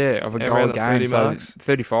 Yeah, of a goal a game, so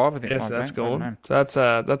 35, I think. Yes, that's gone.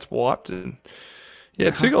 So that's wiped. And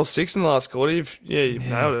 2 goals, 6 in the last quarter. You've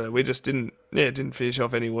nailed it. We just didn't finish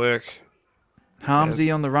off any work.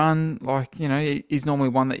 Harmsy on the run, he's normally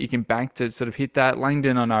one that you can bank to sort of hit that.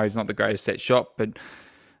 Langdon, I know he's not the greatest set shot, but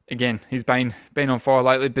again, he's been on fire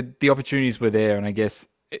lately. But the opportunities were there, and I guess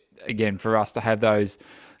again for us to have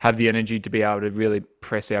the energy to be able to really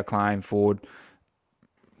press our claim forward.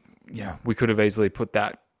 We could have easily put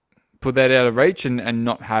that out of reach and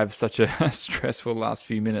not have such a stressful last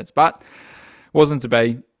few minutes, but wasn't to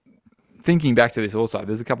be. Thinking back to this also,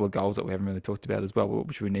 there's a couple of goals that we haven't really talked about as well,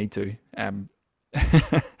 which we need to.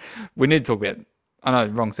 We need to talk about, I know,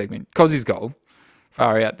 wrong segment. Cozzy's goal,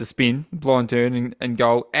 far out, the spin, blind turn and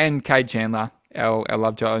goal, and Cade Chandler, our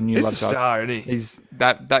love child, new love child. He's a star, isn't he? He's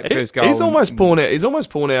that first goal. He's almost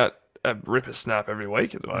pulling out a ripper snap every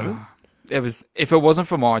week at the moment. If it wasn't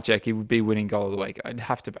for Mychek, he would be winning goal of the week. It'd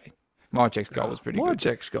have to be. Mychek's goal was pretty good.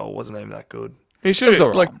 Mychek's goal wasn't even that good. He should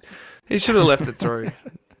have left it through.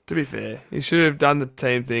 To be fair, he should have done the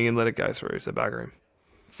team thing and let it go through. So bugger him.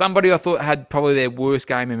 somebody I thought had probably their worst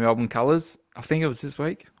game in Melbourne colours. I think it was this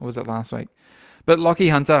week, or was it last week? But Lachie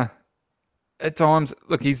Hunter, at times,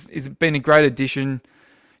 look, he's been a great addition.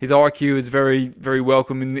 His IQ is very, very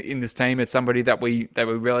welcome in this team. It's somebody that we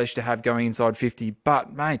relish to have going inside 50.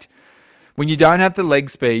 But, mate, when you don't have the leg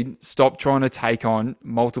speed, stop trying to take on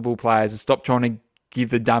multiple players and stop trying to give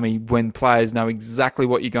the dummy when players know exactly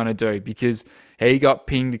what you're going to do, because he got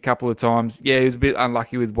pinged a couple of times. Yeah, he was a bit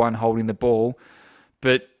unlucky with one holding the ball,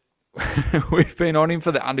 but we've been on him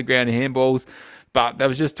for the underground handballs. But there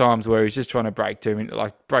was just times where he's just trying to break too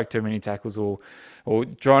many tackles or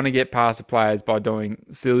trying to get past the players by doing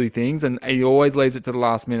silly things, and he always leaves it to the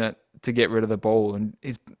last minute to get rid of the ball. And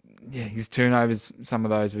his turnovers, some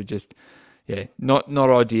of those were just not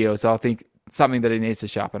ideal. So I think something that he needs to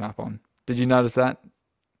sharpen up on. Did you notice that,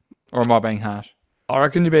 or am I being harsh? I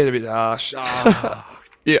reckon you're being a bit harsh.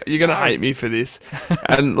 Yeah, you're gonna hate me for this.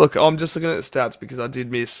 And look, I'm just looking at the stats because I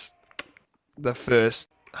did miss the first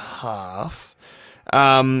half.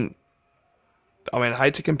 I mean, I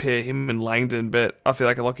hate to compare him and Langdon, but I feel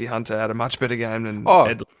like Lachie Hunter had a much better game than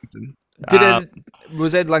Ed Langdon.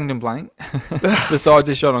 Was Ed Langdon playing besides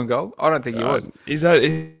his shot on goal? I don't think he was.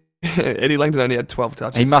 Eddie Langdon only had 12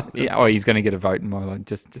 touches. He must. He's going to get a vote in my line.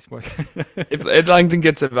 Just wait. If Ed Langdon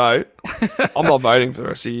gets a vote, I'm not voting for the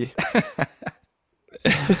rest of the year.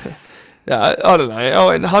 Yeah, I don't know. Oh,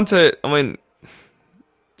 and Hunter, I mean,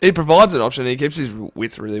 he provides an option. He keeps his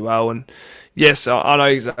width really well, and yes, I know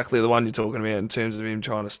exactly the one you're talking about in terms of him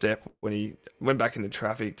trying to step when he went back into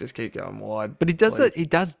traffic. Just keep going wide. But he does that. He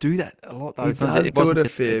does do that a lot, though. He does do it a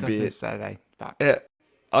fair bit. This Saturday, but yeah,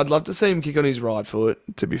 I'd love to see him kick on his right foot.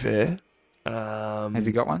 To be fair, has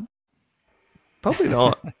he got one? Probably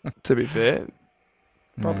not. To be fair,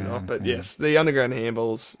 probably not. But yes, the underground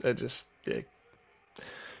handballs are just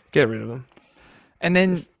get rid of them, and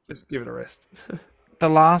then just give it a rest. The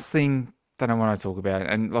last thing that I want to talk about,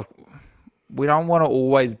 and look, we don't want to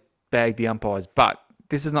always bag the umpires, but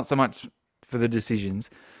this is not so much for the decisions.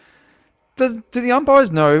 Do the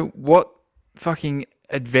umpires know what fucking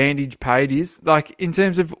advantage paid is? Like, in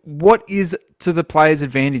terms of what is to the player's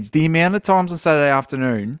advantage? The amount of times on Saturday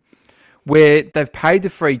afternoon where they've paid the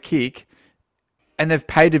free kick and they've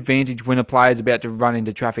paid advantage when a player is about to run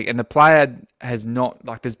into traffic, and the player has not,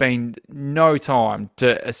 like, there's been no time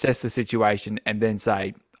to assess the situation and then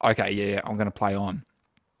say, okay, yeah, I'm going to play on.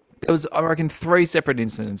 There was, I reckon, 3 separate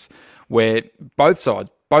incidents where both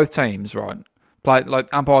sides, both teams, right, played,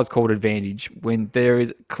 like, umpires called advantage when there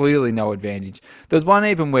is clearly no advantage. There's one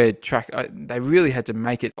even where they really had to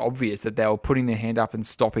make it obvious that they were putting their hand up and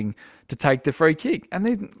stopping to take the free kick, and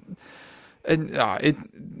it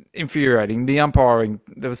infuriating. The umpiring,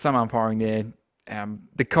 there was some umpiring there.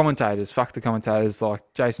 The commentators, fuck the commentators, like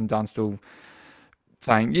Jason Dunstall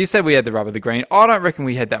saying, you said we had the rub of the green. I don't reckon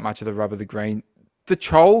we had that much of the rub of the green. The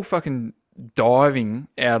troll fucking diving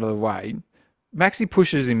out of the way, Maxi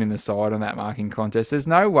pushes him in the side on that marking contest. There's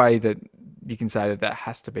no way that you can say that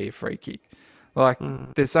has to be a free kick. Like,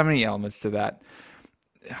 there's so many elements to that.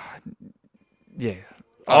 Yeah.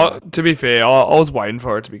 To be fair, I was waiting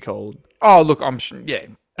for it to be called. Oh, look, I'm sure, yeah.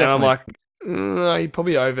 Definitely. And I'm like, he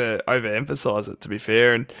probably overemphasised it, to be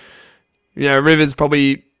fair. And, Rivers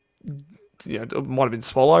probably, it might have been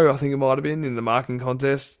Swallow, I think it might have been, in the marking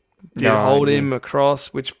contest. Did hold him across,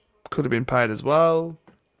 which could have been paid as well.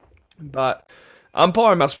 But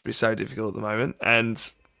umpiring must be so difficult at the moment.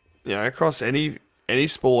 And, across any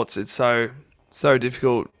sports, it's so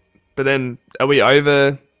difficult. But then, are we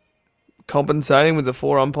over compensating with the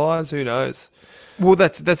 4 umpires? Who knows? Well,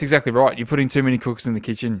 that's exactly right. You're putting too many cooks in the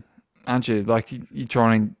kitchen, aren't you? Like, you're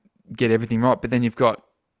trying to get everything right, but then you've got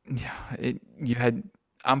you had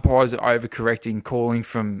umpires overcorrecting, calling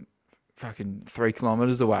from fucking 3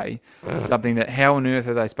 kilometers away. Something that, how on earth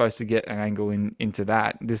are they supposed to get an angle into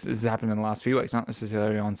that? This has happened in the last few weeks, not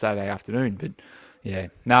necessarily on Saturday afternoon, but yeah.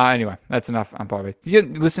 No, anyway, that's enough umpire. You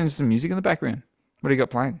listening to some music in the background? What do you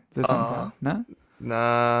got playing? Is there something playing? No?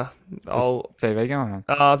 Nah. TV going on?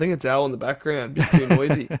 I think it's Al in the background. A bit too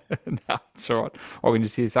noisy. No, it's all right. I can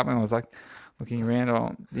just hear something. I was like looking around.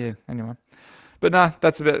 Oh, yeah, anyway. But no,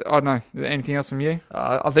 that's about, I don't know. Anything else from you?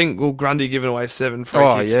 I think, Grundy giving away 7 free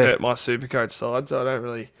kicks hurt my Supercoach side, so I don't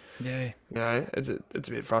really... Yeah. It's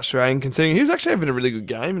a bit frustrating considering he was actually having a really good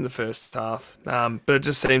game in the first half. But it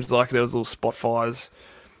just seems like there was little spot fires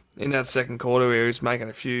in that second quarter where he was making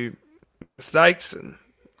a few mistakes, and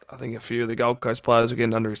I think a few of the Gold Coast players were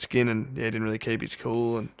getting under his skin, and he didn't really keep his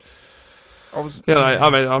cool. And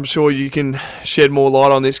I'm sure you can shed more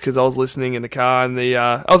light on this because I was listening in the car, and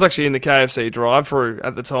I was actually in the KFC drive-through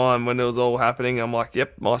at the time when it was all happening. I'm like,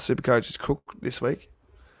 yep, my Supercoach is cooked this week.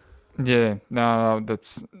 Yeah, no,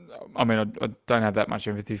 that's. I mean, I don't have that much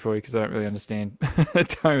empathy for you because I don't really understand. I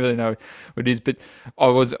don't really know what it is. But I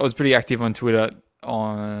was pretty active on Twitter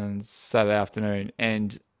on Saturday afternoon,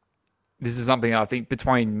 and this is something I think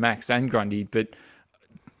between Max and Grundy, but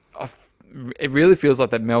I, it really feels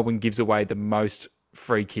like that Melbourne gives away the most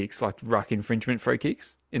free kicks, like ruck infringement free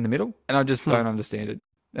kicks in the middle, and I just don't understand it.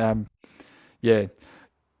 Yeah,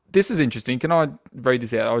 this is interesting. Can I read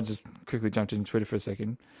this out? I just quickly jumped into Twitter for a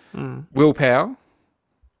second. Will Power,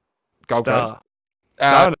 Gold Coast.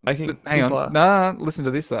 Star making. Hang on. No, listen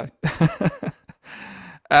to this though.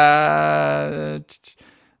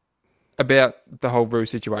 About the whole Roo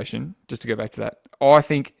situation, just to go back to that. I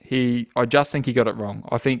just think he got it wrong.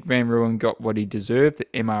 I think Van Ruin got what he deserved. The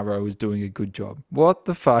MRO was doing a good job. What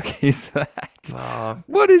the fuck is that?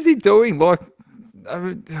 What is he doing? Like,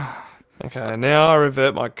 Okay, now I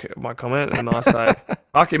revert my comment and I say,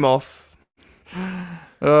 fuck him off.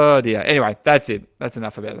 Oh dear. Anyway, that's it. That's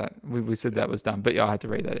enough about that. We said that was done, but yeah, I had to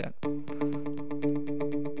read that out.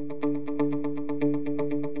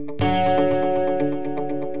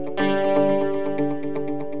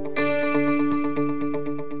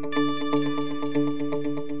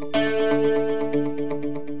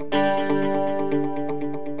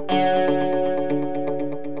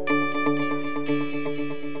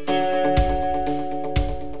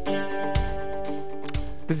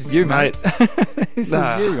 This is you, mate. This is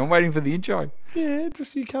you. I'm waiting for the intro. Yeah,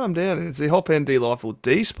 just you calm down. It's the Hop and Delightful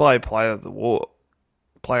Display Player of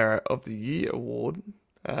the Year award.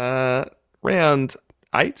 Round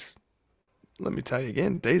 8. Let me tell you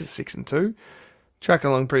again. D's are 6 and 2.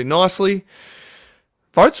 Tracking along pretty nicely.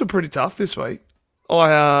 Votes were pretty tough this week.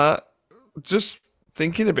 I just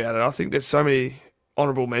thinking about it. I think there's so many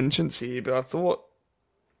honourable mentions here, but I thought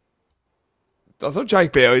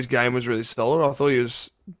Jake Bowie's game was really solid. I thought he was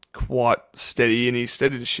quite steady, and he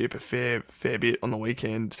steadied the ship a fair bit on the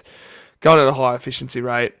weekend, going at a high efficiency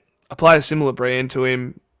rate. I play a similar brand to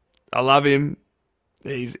him. I love him.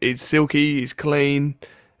 He's silky, he's clean,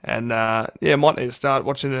 and might need to start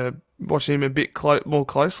watching him a bit more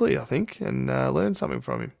closely, I think, and learn something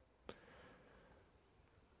from him.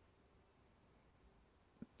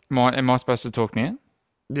 Am I supposed to talk now?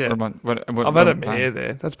 Yeah, what I've had a mare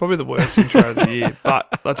there. That's probably the worst intro of the year,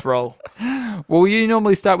 but let's roll. Well, you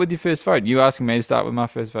normally start with your first vote. You asking me to start with my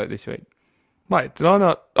first vote this week. Wait, did I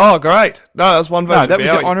not? Oh, great. No, that was one vote. No, that was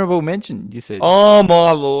your honourable mention, you said. Oh,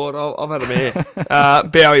 my Lord. I've had a mare.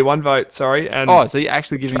 Bowie, 1 vote, sorry. And so you're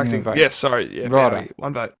actually giving him a vote? Yes, sorry. Yeah, right. Bowie,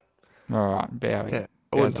 1 vote. All right, Bowie. Yeah,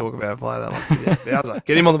 I wouldn't talk about a player that much. Yeah, Bowser.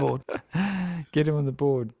 Get him on the board. Get him on the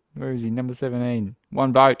board. Where is he? Number 17.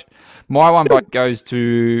 1 vote. My 1 vote goes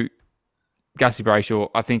to Gussie Brayshaw.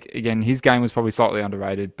 I think, again, his game was probably slightly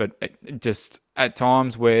underrated, but just at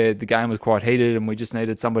times where the game was quite heated and we just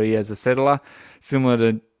needed somebody as a settler,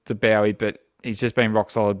 similar to Bowie, but he's just been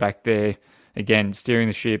rock solid back there. Again, steering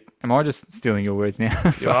the ship. Am I just stealing your words now?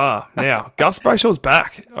 You are. Now, Gus Brayshaw's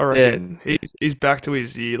back, I reckon. Yeah. He's back to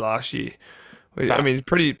his year last year. I mean,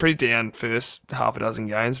 pretty down first half a dozen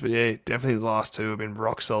games, but yeah, definitely the last 2 have been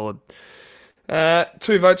rock solid.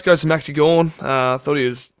 2 votes goes to Maxi Gawn. I thought he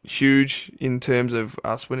was huge in terms of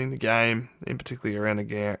us winning the game, in particularly around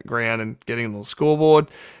the ground and getting on the scoreboard,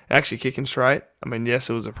 actually kicking straight. I mean, yes,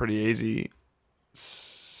 it was a pretty easy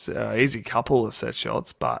couple of set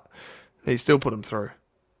shots, but he still put them through.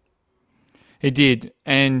 He did,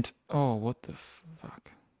 and what the fuck?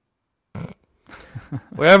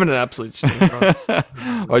 We're having an absolute stinker.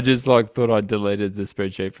 I just thought I deleted the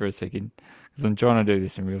spreadsheet for a second because I'm trying to do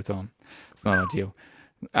this in real time. It's not ideal.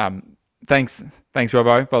 Thanks,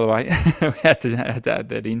 Robbo. By the way, we had to add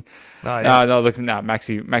that in.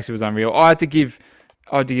 Maxi was unreal. I had to give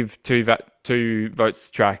 2 votes to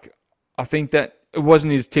Track. I think that it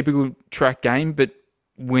wasn't his typical Track game, but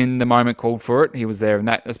when the moment called for it, he was there, and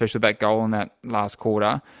that, especially that goal in that last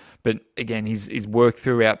quarter. But again, his work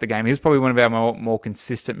throughout the game. He was probably one of our more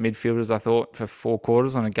consistent midfielders, I thought, for 4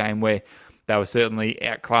 quarters on a game where they were certainly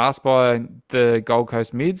outclassed by the Gold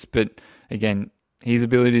Coast mids. But again, his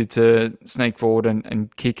ability to sneak forward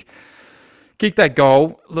and kick that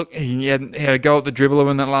goal. Look, he had a goal at the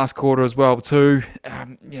dribbler in that last quarter as well too.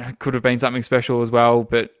 Could have been something special as well.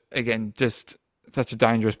 But again, just such a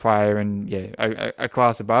dangerous player and a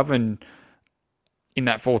class above. And in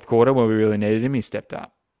that 4th quarter where we really needed him, he stepped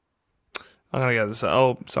up. I'm going to go the same.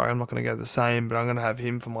 Oh, sorry, I'm not going to go the same, but I'm going to have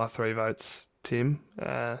him for my 3 votes, Tim.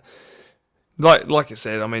 Like you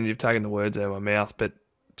said, I mean, you've taken the words out of my mouth, but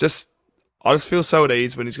I just feel so at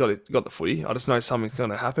ease when he's got the footy. I just know something's going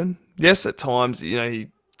to happen. Yes, at times, he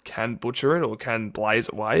can butcher it or can blaze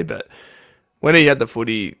away, but when he had the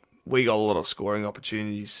footy, we got a lot of scoring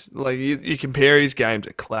opportunities. Like you compare his games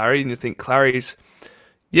at Clary, and you think Clary's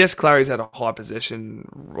had a high possession.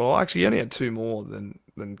 Well, actually, he only had 2 more than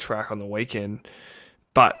Track on the weekend.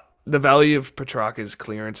 But the value of Petrarca's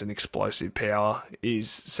clearance and explosive power is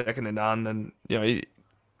second to none. And I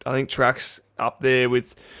think Track's up there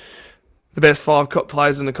with the best 5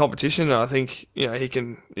 players in the competition. And I think he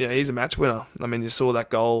can. He's a match winner. I mean, you saw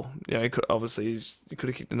that goal. He could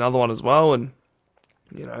have kicked another one as well. And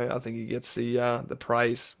I think he gets the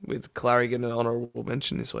praise with Clary getting an honourable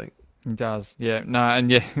mention this week. He does, yeah. No,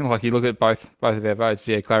 and like you look at both of our votes.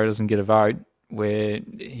 Yeah, Clary doesn't get a vote where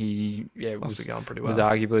he must be going pretty well. Was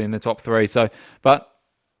arguably in the top 3. So, but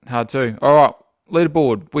hard to. All right,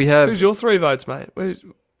 leaderboard. We have. Who's your 3 votes, mate?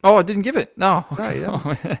 I didn't give it. No,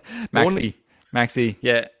 yeah. Maxi.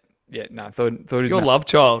 Yeah. No, thought he was your love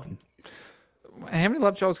child. How many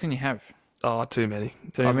love childs can you have? Oh, too many.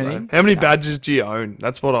 Too many. How many badges do you own?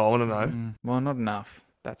 That's what I want to know. Well, not enough.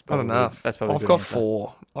 That's not enough. That's probably. I've got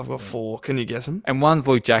 4. I've got 4. Can you guess them? And one's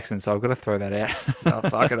Luke Jackson, so I've got to throw that out. No,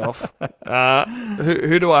 fuck it off.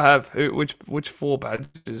 Who do I have? Which 4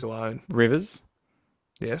 badges do I own? Rivers.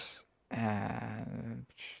 Yes.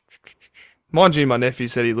 Mind you, my nephew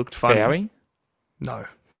said he looked funny. Bowie. No.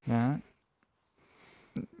 No.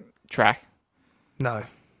 Track. No.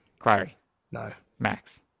 Clary. No.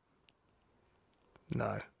 Max.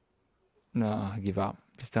 No. No, I give up.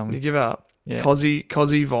 Just tell me. You give up. Yeah.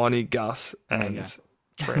 Cozzy, Viney, Gus, and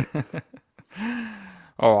Trent.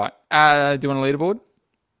 All right. Do you want a leaderboard?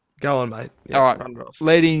 Go on, mate. Yeah, all right. Run it off.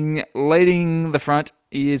 Leading the front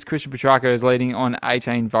is Christian Petrarca, is leading on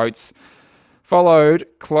 18 votes, followed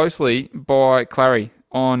closely by Clary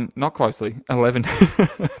on, not closely, 11.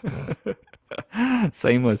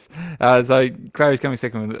 Seamless. So Clary's coming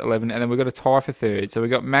second with 11, and then we've got a tie for third. So we've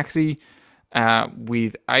got Maxi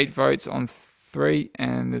with 8 votes on 3,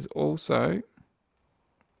 and there's also,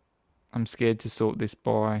 I'm scared to sort this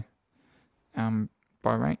by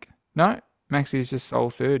rank. No, Maxi is just sole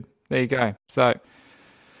third. There you go. So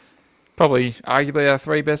probably arguably our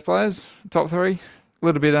 3 best players, top 3. A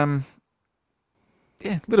little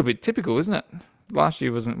bit typical, isn't it? Last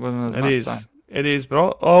year wasn't as much. It is. So. It is,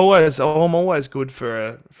 but I'm always good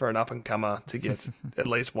for an up and comer to get at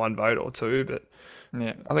least 1 vote or 2. But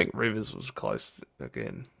yeah, I think Rivers was close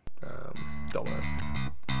again. Dominant.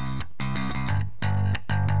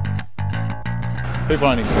 People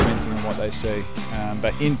only commenting on what they see,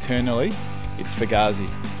 but internally, it's Fugazi.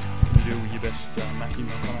 Can you do your best Matthew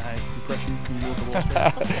McConaughey impression from Walter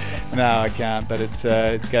White Street? No, I can't, but it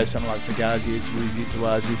goes something like Fugazi, it's Woozy, it's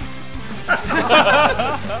Wazi.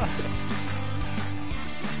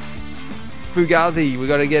 Fugazi, we've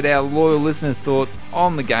got to get our loyal listeners' thoughts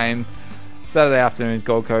on the game. Saturday afternoon's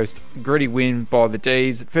Gold Coast. Gritty win by the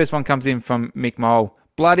D's. First one comes in from Mick Mole.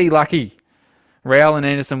 Bloody lucky. Rail and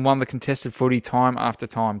Anderson won the contested footy time after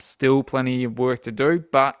time. Still plenty of work to do,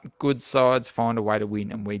 but good sides find a way to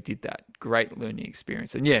win, and we did that. Great learning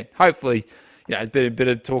experience. And yeah, hopefully, there's been a bit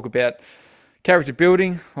of talk about character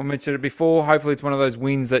building. I mentioned it before. Hopefully it's one of those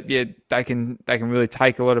wins that, they can really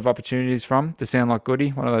take a lot of opportunities from, to sound like Goody.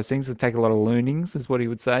 One of those things that take a lot of learnings, is what he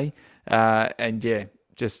would say.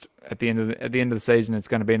 Just at the end of the season, it's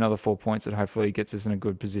going to be another 4 points that hopefully gets us in a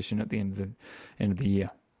good position at the end of the year.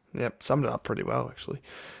 Yep, summed it up pretty well, actually.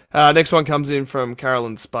 Next one comes in from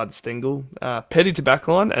Carolyn Spud Stengel. Petty to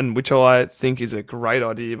backline, and which I think is a great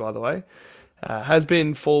idea, by the way. Has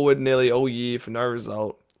been forward nearly all year for no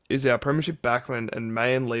result. Is our premiership backman and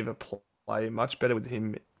Mayan Lever play much better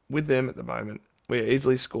with them at the moment. We are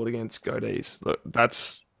easily scored against Goatees. Look,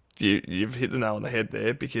 that's you've hit the nail on the head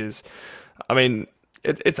there, because, I mean,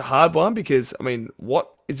 it's a hard one, because, I mean, what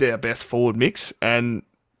is our best forward mix? And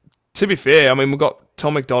to be fair, I mean, we've got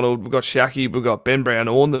Tom McDonald, we've got Shaki, we've got Ben Brown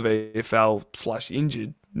all in the VFL /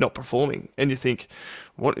 injured, not performing. And you think,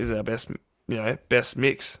 what is our best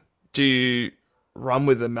mix? Do you run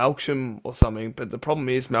with a Malcolm or something? But the problem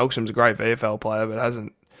is Malcolm's a great VFL player, but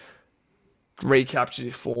hasn't recaptured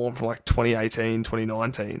his form from like 2018,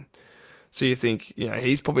 2019. So you think,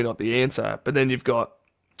 he's probably not the answer. But then you've got,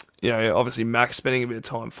 obviously Max spending a bit of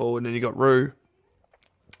time forward, and then you got Roo.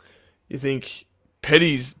 You think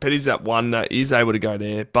Petty's that one that is able to go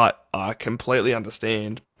there, but I completely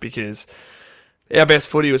understand, because our best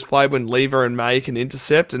footy was played when Lever and May can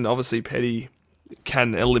intercept, and obviously Petty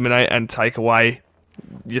can eliminate and take away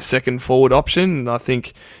your second forward option. And I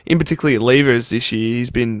think, in particular, Lever's this year,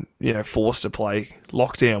 he's been forced to play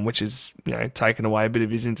lockdown, which is taken away a bit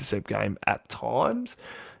of his intercept game at times.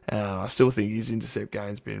 I still think his intercept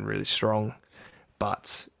game's been really strong,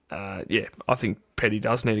 but I think Petty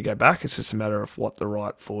does need to go back. It's just a matter of what the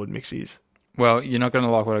right forward mix is. Well, you're not going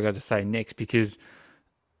to like what I got to say next, because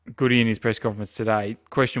Goody in his press conference today,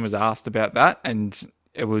 question was asked about that, and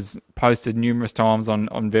it was posted numerous times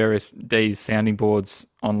on various D's sounding boards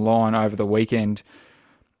online over the weekend,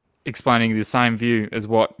 explaining the same view as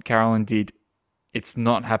what Carolyn did. It's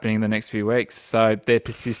not happening in the next few weeks. So they're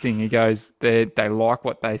persisting. He goes, they like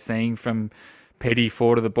what they're seeing from Petty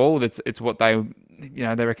forward of the ball. It's what they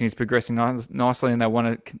reckon he's progressing nicely, and they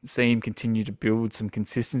want to see him continue to build some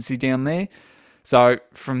consistency down there. So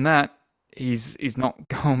from that, he's not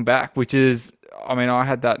going back, which is, I mean, I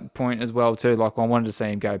had that point as well too. Like, I wanted to see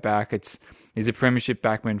him go back. He's a premiership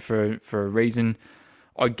backman for a reason.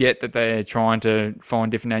 I get that they're trying to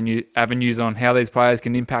find different avenues on how these players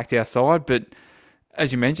can impact our side, but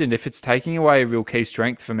as you mentioned, if it's taking away a real key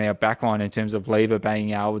strength from our backline in terms of Lever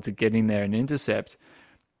being able to get in there and intercept,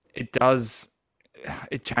 it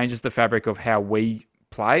changes the fabric of how we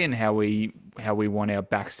play and how we want our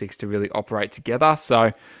back six to really operate together.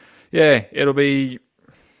 So, yeah, it'll be,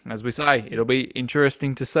 as we say, it'll be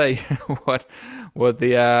interesting to see what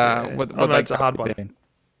that's a hard one. Then.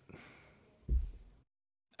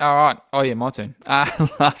 All right. Oh yeah, my turn.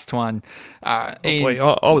 Last one. Ian. Boy,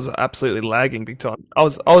 I was absolutely lagging big time. I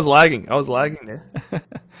was lagging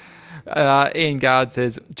there. Ian Guard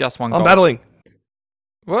says just one goal. I'm battling.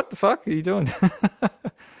 What the fuck are you doing?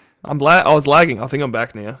 I was lagging. I think I'm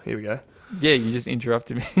back now. Here we go. Yeah, you just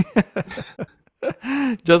interrupted me.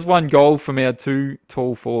 Just one goal from our two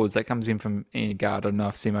tall forwards. That comes in from Ian Guard. I don't know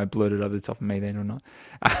if Simo blurted over the top of me then or not.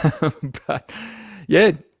 But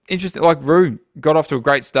yeah, interesting. Like, Roo got off to a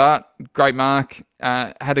great start. Great mark.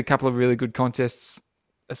 Had a couple of really good contests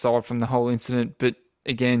aside from the whole incident. But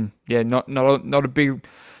again, yeah, not a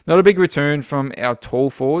big return from our tall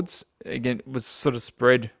forwards. Again, it was sort of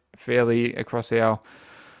spread fairly across our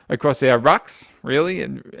rucks, really,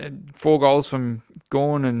 and 4 goals from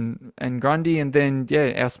Gawn and Grundy, and then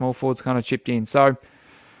our small forwards kind of chipped in. So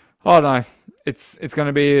I don't know. It's going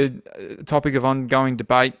to be a topic of ongoing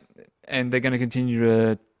debate, and they're going to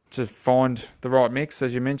continue to find the right mix,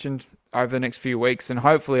 as you mentioned, over the next few weeks, and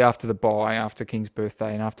hopefully after King's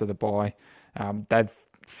birthday and after the bye, they've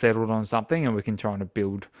settled on something, and we can try and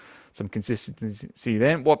build some consistency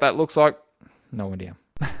then. What that looks like, no idea.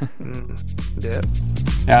 Yeah.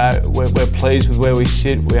 We're pleased with where we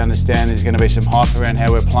sit. We understand there's going to be some hype around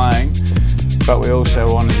how we're playing, but we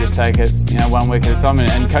also want to just take it, 1 week at a time.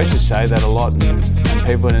 And coaches say that a lot, and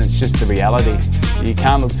people, and it's just the reality. You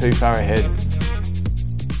can't look too far ahead.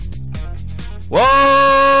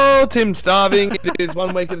 Whoa, Tim Starving. It is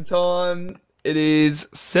 1 week at a time. It is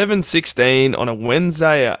 7:16 on a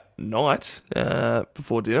Wednesday night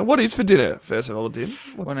before dinner. What is for dinner, first of all, Tim?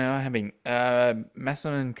 What are we having?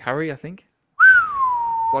 Masson and curry, I think.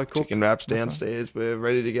 Slow cooked. Chicken wraps downstairs. We're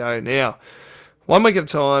ready to go. Now, 1 week at a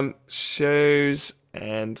time shows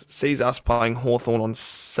and sees us playing Hawthorn on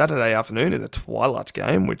Saturday afternoon in the twilight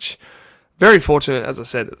game, which very fortunate, as I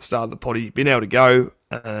said at the start of the potty, being able to go.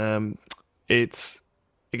 It's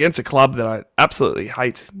against a club that I absolutely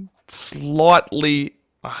hate. Slightly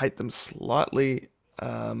slightly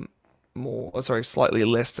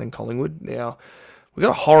less than Collingwood. Now, we've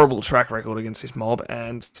got a horrible track record against this mob,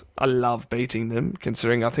 and I love beating them,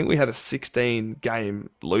 considering I think we had a 16-game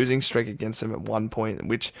losing streak against them at one point,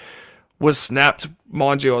 which was snapped.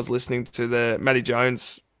 Mind you, I was listening to the Matty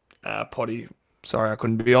Jones potty. Sorry, I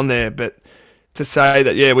couldn't be on there, but to say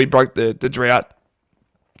that, we broke the drought.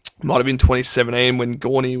 Might have been 2017 when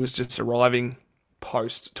Gorney was just arriving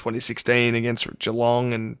post 2016 against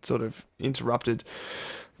Geelong and sort of interrupted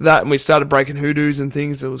that, and we started breaking hoodoos and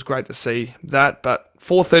things. It was great to see that. But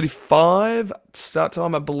 4:35 start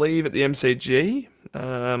time, I believe, at the MCG.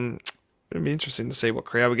 It'll be interesting to see what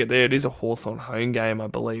crowd we get there. It is a Hawthorn home game, I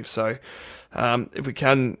believe. So if we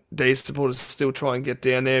can, D supporters still try and get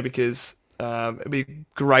down there, because it'd be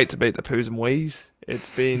great to beat the Poos and Wees.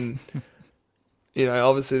 It's been,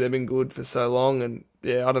 obviously they've been good for so long, and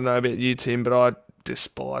I don't know about you, Tim, but I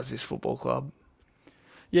despise this football club.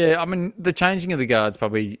 Yeah, I mean, the changing of the guards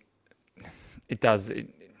probably, it does a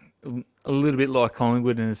little bit like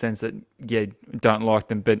Collingwood in the sense that, don't like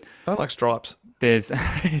them, but... Don't like stripes.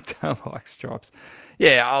 Don't like stripes.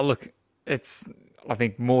 Yeah, look, it's, I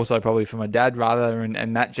think, more so probably for my dad rather,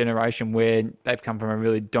 and that generation where they've come from a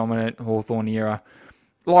really dominant Hawthorn era,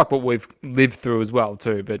 like what we've lived through as well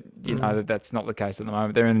too, but you know that's not the case at the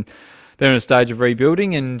moment. They're in a stage of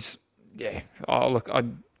rebuilding, and I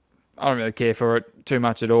don't really care for it too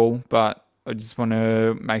much at all, but I just want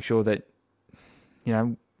to make sure that,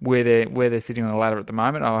 where they're sitting on the ladder at the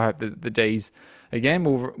moment, I hope that the D's, again,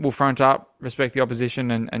 will front up, respect the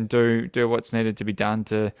opposition, and do what's needed to be done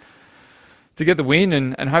to get the win,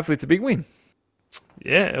 and hopefully it's a big win.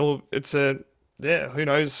 Yeah, well, who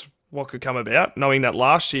knows what could come about, knowing that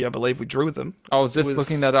last year, I believe we drew with them. I was just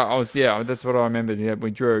looking that up. That's what I remembered. Yeah,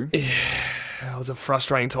 we drew. It was a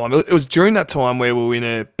frustrating time. It was during that time where we were in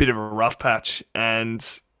a bit of a rough patch and,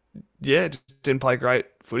 just didn't play great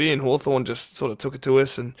footy, and Hawthorn just sort of took it to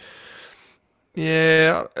us. And,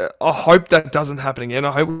 I hope that doesn't happen again.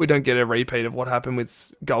 I hope we don't get a repeat of what happened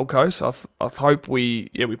with Gold Coast. I hope we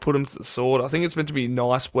put them to the sword. I think it's meant to be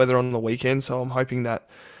nice weather on the weekend, so I'm hoping that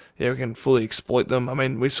we can fully exploit them. I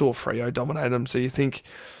mean, we saw Freo dominate them, so you think,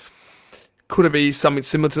 could it be something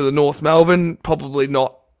similar to the North Melbourne? Probably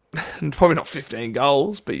not. Probably not 15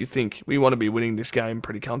 goals, but you think we want to be winning this game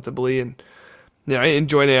pretty comfortably and,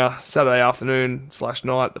 enjoying our Saturday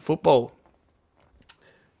afternoon/night, the football.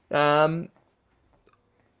 The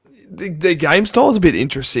game style is a bit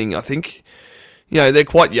interesting. I think, they're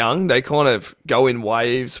quite young. They kind of go in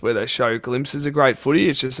waves where they show glimpses of great footy.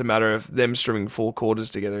 It's just a matter of them stringing 4 quarters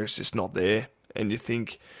together. It's just not there. And you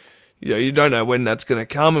think, you don't know when that's going to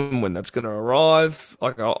come and when that's going to arrive.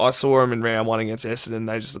 Like, I saw them in round 1 against Essendon.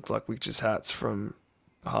 They just looked like witches' hats from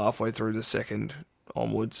halfway through the second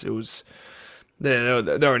onwards. It was, they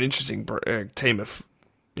were an interesting team of,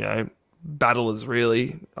 battlers,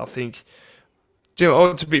 really. I think,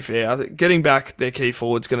 to be fair, I think getting back their key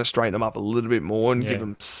forward's going to straighten them up a little bit more and give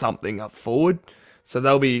them something up forward. So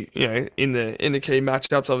they'll be, in the key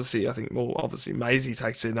matchups. Obviously, Maisie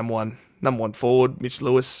takes their number one forward, Mitch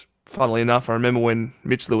Lewis. Funnily enough, I remember when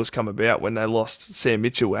Mitch Lewis come about when they lost Sam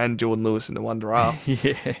Mitchell and Jordan Lewis in the one draft,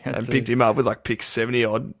 and picked him up with like pick 70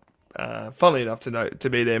 odd. Funnily enough to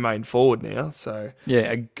be their main forward now. So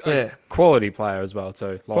a quality player as well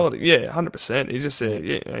too. Quality, 100%. He's just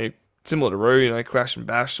similar to Roo, crash and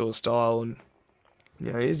bash sort of style, and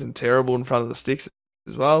he isn't terrible in front of the sticks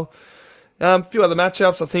as well. A few other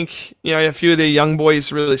matchups, I think, a few of the young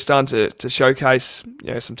boys really starting to showcase,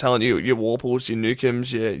 some talent. Your Warples, your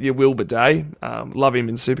Newcombs, your Will Bidet. Love him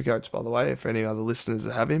in Supercoach, by the way, for any other listeners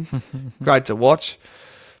that have him. Great to watch.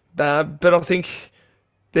 But I think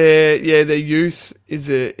their youth is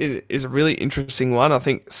a really interesting one. I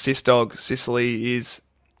think Sicily is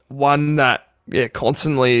one that,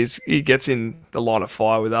 constantly he gets in the line of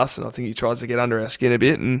fire with us, and I think he tries to get under our skin a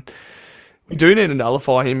bit, and we do need to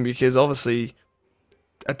nullify him because obviously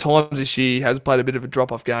at times this year he has played a bit of a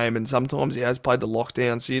drop-off game and sometimes he has played the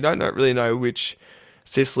lockdown, so you don't really know which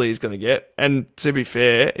Sicily is going to get. And to be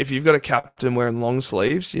fair, if you've got a captain wearing long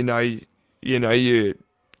sleeves, your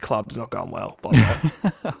club's not going well, by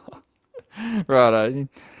the way. Right.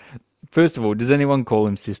 First of all, does anyone call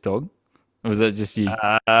him Sis Dog? Or was that just you?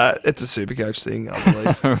 It's a Supercoach thing, I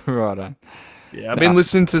believe. Right. Yeah, I've been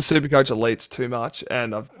listening to Supercoach Elites too much,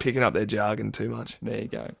 and I'm picking up their jargon too much. There you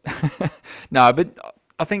go. No, but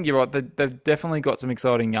I think you're right. They've definitely got some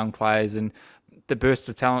exciting young players, and the bursts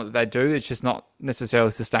of talent that they do, it's just not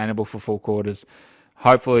necessarily sustainable for 4 quarters.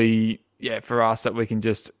 Hopefully, for us, that we can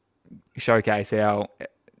just showcase our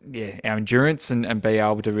endurance and be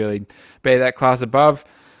able to really be that class above.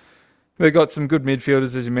 They've got some good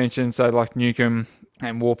midfielders, as you mentioned, so like Newcomb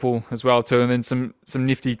and Warple as well too, and then some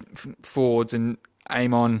nifty forwards and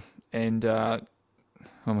Amon and what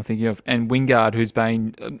am I thinking of? And Wingard,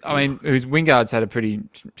 Wingard's had a pretty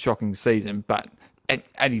shocking season, but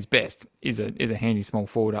at his best is a handy small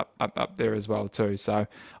forward up there as well too. So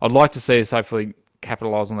I'd like to see us hopefully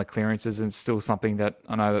capitalise on the clearances, and it's still something that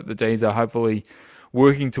I know that the D's are hopefully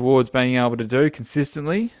working towards being able to do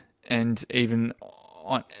consistently, and even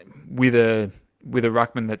with a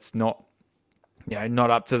ruckman that's not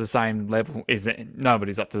up to the same level.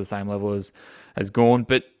 Nobody's up to the same level as Gawn,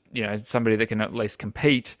 but somebody that can at least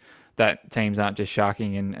compete, that teams aren't just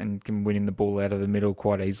sharking and can winning the ball out of the middle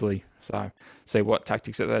quite easily. So see what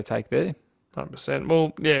tactics that they take there. 100%.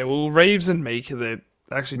 Well, Reeves and Meek, they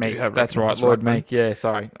actually Meek, do have. That's right, Lord Meek. Yeah,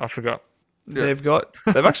 sorry, I forgot. They've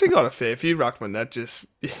actually got a fair few ruckmen that just.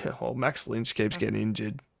 Max Lynch keeps getting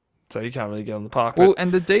injured, so you can't really get on the park. Well,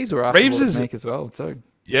 and the D's were after Lord Meek as well too.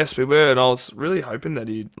 Yes, we were, and I was really hoping that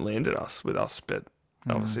he'd landed with us, but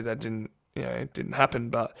obviously that didn't happen.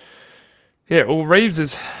 But Reeves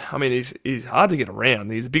is, he's hard to get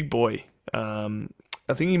around. He's a big boy. I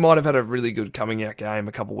think he might have had a really good coming out game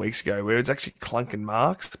a couple of weeks ago where he was actually clunking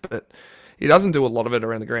marks, but he doesn't do a lot of it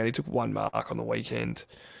around the ground. He took 1 mark on the weekend.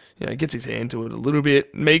 Gets his hand to it a little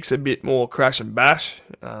bit. Meek's a bit more crash and bash,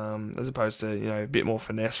 as opposed to, a bit more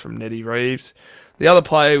finesse from Nettie Reeves. The other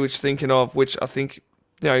player which I think,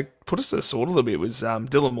 put us to the sword a little bit was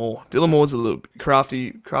Dylan Moore. Dylan Moore's a little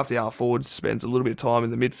crafty half forward, spends a little bit of time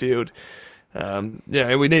in the midfield.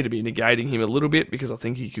 We need to be negating him a little bit because I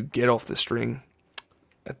think he could get off the string,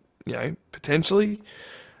 potentially.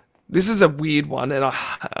 this is a weird one, and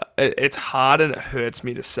it's hard and it hurts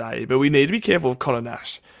me to say, but we need to be careful of Connor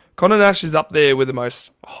Nash. Connor Nash is up there with the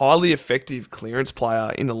most highly effective clearance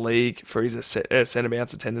player in the league for his centre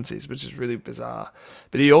bouncer tendencies, which is really bizarre.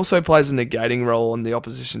 But he also plays a negating role on the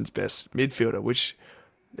opposition's best midfielder, which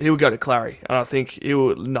he will go to Clary, and I think he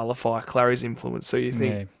will nullify Clary's influence. So you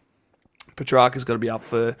think Petrarca's got to be up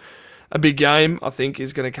for a big game, I think,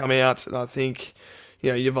 is going to come out, and I think,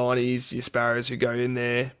 your Viney's, your Sparrows who go in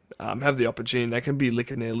there have the opportunity. They can be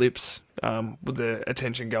licking their lips with the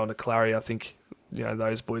attention going to Clary. I think,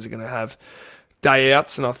 those boys are going to have day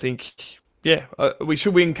outs, and I think, we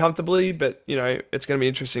should win comfortably, but, it's going to be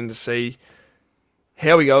interesting to see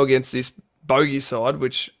how we go against this bogey side,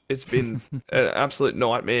 which it's been an absolute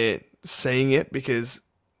nightmare seeing it because,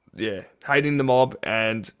 hating the mob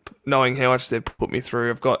and knowing how much they've put me through.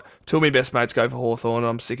 I've got two of my best mates go for Hawthorn.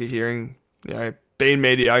 I'm sick of hearing, being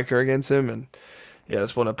mediocre against them, and I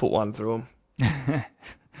just want to put one through them.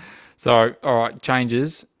 So, all right,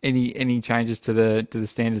 changes. Any changes to the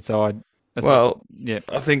standard side? I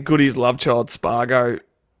think Goody's love child Spargo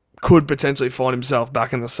could potentially find himself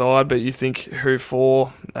back in the side, but you think who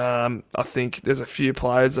for? I think there's a few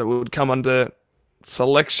players that would come under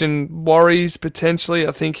selection worries potentially.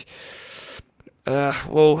 I think. Do you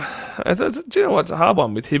know what? It's a hard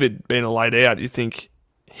one with Hibberd being laid out. You think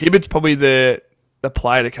Hibbert's probably the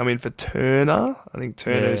player to come in for Turner. I think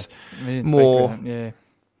Turner's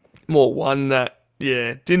more one that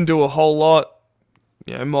didn't do a whole lot.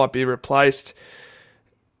 Might be replaced.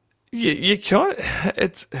 You kind of,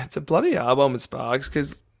 it's a bloody hard one with Sparks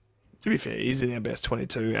because, to be fair, he's in our best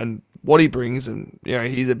 22, and what he brings and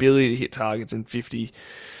his ability to hit targets in 50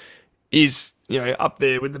 is up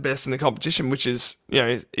there with the best in the competition, which is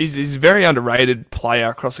he's a very underrated player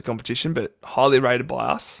across the competition, but highly rated by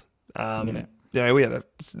us. We had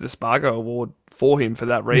the Spargo Award for him for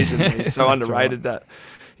that reason. He's so underrated that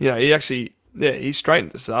he actually he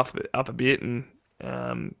straightened us up a bit and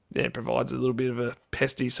provides a little bit of a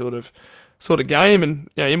pesty sort of game, and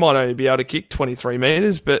he might only be able to kick 23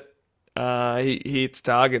 metres, but he hits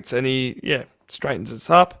targets and he straightens us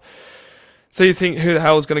up. So you think who the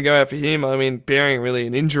hell is going to go out for him? I mean, bearing really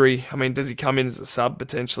an injury. I mean, does he come in as a sub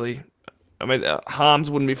potentially? I mean,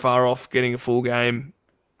 Harms wouldn't be far off getting a full game.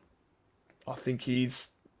 I think it's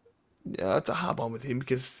a hard one with him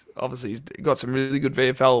because obviously he's got some really good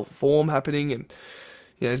VFL form happening, and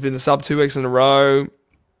he's been the sub 2 weeks in a row.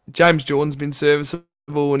 James Jordan's been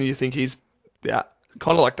serviceable, and you think he's kind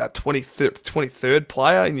of like that 23rd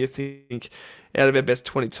player, and you think out of our best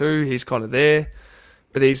 22, he's kind of there.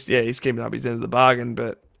 But he's keeping up his end of the bargain,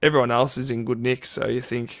 but everyone else is in good nick, so you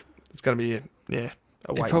think it's going to be a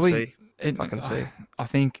wait and see. I can see. I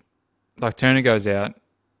think Turner goes out.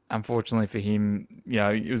 Unfortunately for him,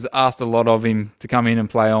 it was asked a lot of him to come in and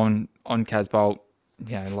play on Casbolt.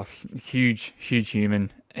 Huge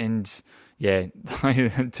human, and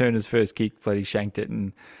Turner's first kick, bloody shanked it,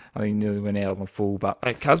 and I think nearly went out on a full. But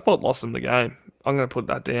Casbolt lost him the game. I'm going to put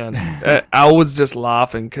that down. Al was just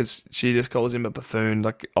laughing because she just calls him a buffoon,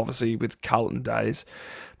 obviously with Carlton days.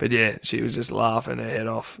 But she was just laughing her head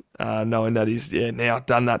off, knowing that he's now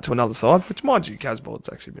done that to another side, which, mind you, Casbolt's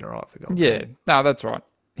actually been all right for Gold. Yeah, no, that's right.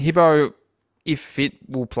 Hibbo, if fit,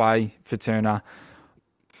 will play for Turner.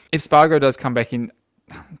 If Spargo does come back in,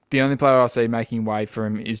 the only player I see making way for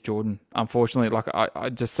him is Jordan. Unfortunately, I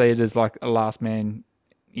just see it as like a last man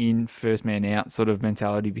in, first man out sort of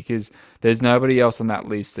mentality, because there's nobody else on that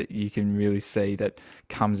list that you can really see that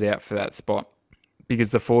comes out for that spot.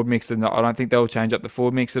 Because the forward mix, I don't think they'll change up the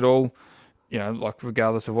forward mix at all.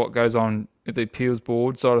 Regardless of what goes on at the appeals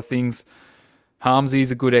board side of things, Harmsy is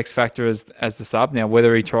a good X factor as the sub. Now,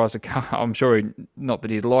 whether he tries to, I'm sure not that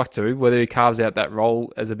he'd like to, whether he carves out that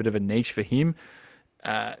role as a bit of a niche for him.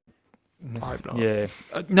 I hope not. Yeah,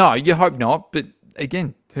 no, you hope not. But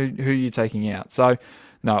again, who are you taking out? So,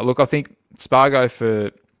 no, look, I think Spargo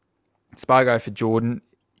for Jordan,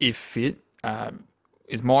 if fit,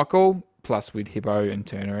 is Michael, plus with Hibbo and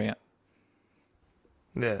Turner out.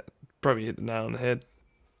 Yeah, probably hit the nail on the head.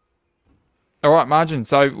 All right, margin.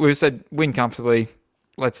 So we've said win comfortably.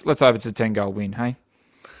 Let's hope it's a 10-goal win, hey?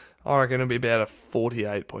 I reckon it'll be about a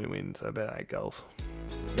 48-point win, so about 8 goals.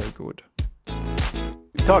 Very good.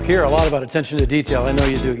 We talk here a lot about attention to detail. I know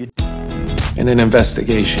you do. In an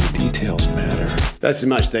investigation, details matter. That's as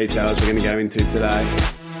much detail as we're going to go into today.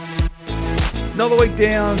 Another week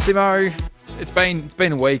down, Simo. It's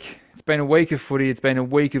been a week. It's been a week of footy. It's been a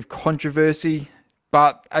week of controversy.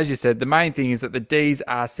 But as you said, the main thing is that the D's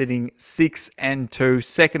are sitting 6-2,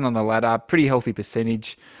 second on the ladder, pretty healthy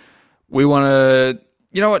percentage. We want to,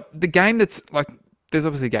 the game that's there's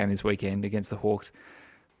obviously a game this weekend against the Hawks.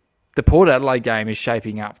 the Port Adelaide game is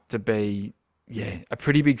shaping up to be, a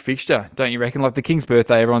pretty big fixture, don't you reckon? Like the King's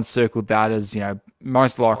birthday, everyone's circled that as,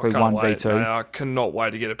 most likely 1v2. I cannot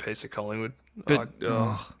wait to get a piece of Collingwood. But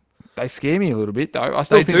they scare me a little bit, though. I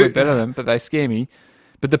still think we're better than them, but they scare me.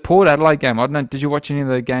 But the Port Adelaide game, I don't know, did you watch any of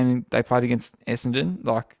the game they played against Essendon?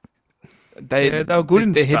 Like, they were good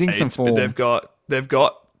in they're hitting some spades, form. but they've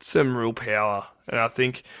got some real power. And I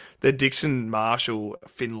think the Dixon Marshall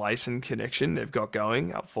Finlayson connection they've got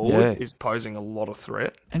going up forward is posing a lot of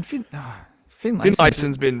threat. And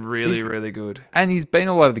Finlayson's been really, really good. And he's been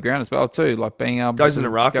all over the ground as well too, like being able goes to in the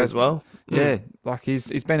ruck as well. Yeah, like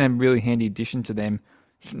he's been a really handy addition to them.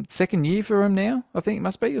 Second year for him now, I think it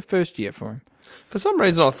must be the first year for him. For some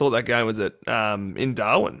reason, I thought that game was at in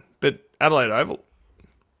Darwin, but Adelaide Oval.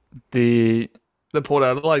 The Port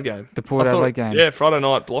Adelaide game. The Port Adelaide game. Yeah, Friday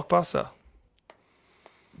night blockbuster.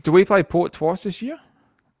 Do we play Port twice this year?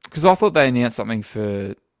 Because I thought they announced something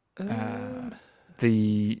for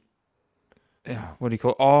the what do you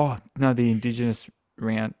call it? Oh no, the Indigenous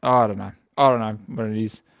round. Oh, I don't know what it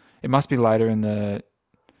is. It must be later in the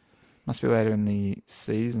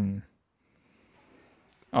season.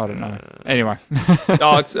 I don't know. Anyway.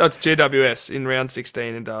 It's GWS in round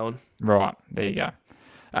 16 in Darwin. Right, there you go.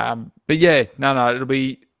 But yeah, no, it'll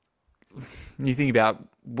be. You think about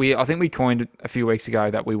I think we coined a few weeks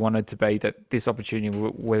ago that we wanted to be that this opportunity,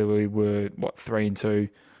 whether we were 3-2,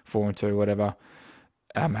 4-2, whatever,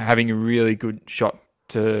 having a really good shot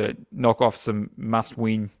to knock off some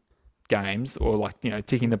must-win games or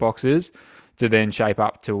ticking the boxes to then shape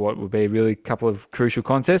up to what would be really a couple of crucial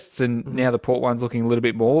contests. And now the Port one's looking a little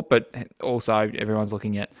bit more, but also everyone's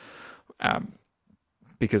looking at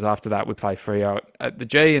because after that we play Freo at the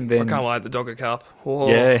G, and then I can't wait the Dogger Cup. Whoa.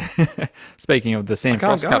 Yeah. Speaking of the Sam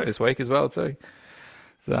Frost Cup this week as well too.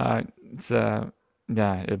 So it's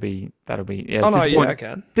that'll be I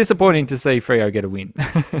can. Disappointing to see Freo get a win.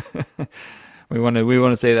 We want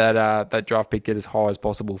to see that draft pick get as high as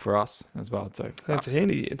possible for us as well too. It's a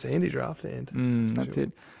handy draft end. That's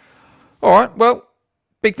it. All right. Well,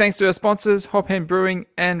 big thanks to our sponsors, Hop Hen Brewing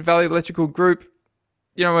and Valley Electrical Group.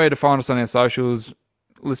 You know where to find us on our socials.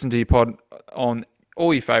 Listen to your pod on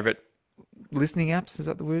all your favourite listening apps. Is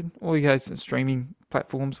that the word? All your guys streaming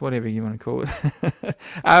platforms, whatever you want to call it.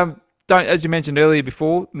 As you mentioned earlier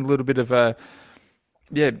before, a little bit of a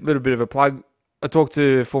plug. I talked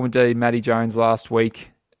to former D Matty Jones last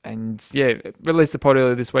week, and released the pod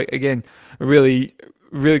earlier this week. Again, a really,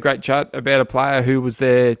 really great chat about a player who was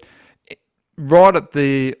there right at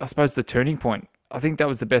the turning point. I think that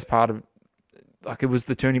was the best part of. It was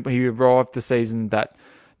the turning point. He arrived the season that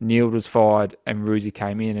Neil was fired and Ruzi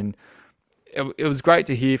came in, and it was great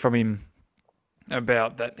to hear from him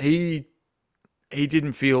about that. He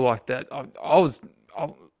didn't feel like that. I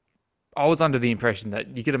was under the impression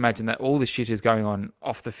that you could imagine that all the shit is going on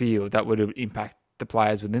off the field that would impact the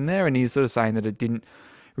players within there, and he was sort of saying that it didn't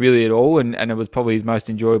really at all, and it was probably his most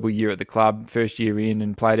enjoyable year at the club, first year in,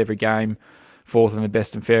 and played every game, fourth in the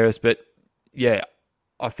best and fairest. But yeah,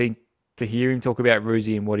 I think to hear him talk about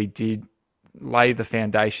Ruzi and what he did lay the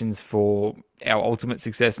foundations for our ultimate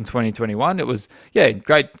success in 2021. It was,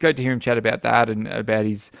 great to hear him chat about that and about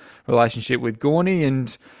his relationship with Gorney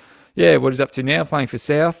and, what he's up to now, playing for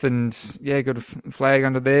South, and, got a flag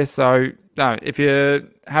under there. So, no, if you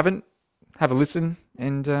haven't, have a listen,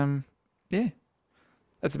 and,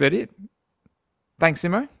 that's about it. Thanks,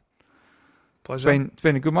 Simo. Pleasure. It's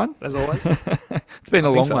been a good one. As always. It's been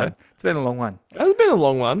a long one. It's been a long one. It's been a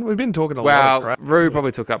long one. We've been talking a lot. Well, Roo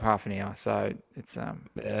probably took up half an hour, so it's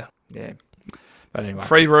yeah. But anyway,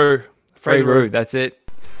 free Roo. That's it.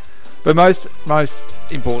 But most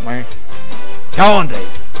importantly, come on,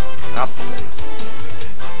 D's. Up the D's.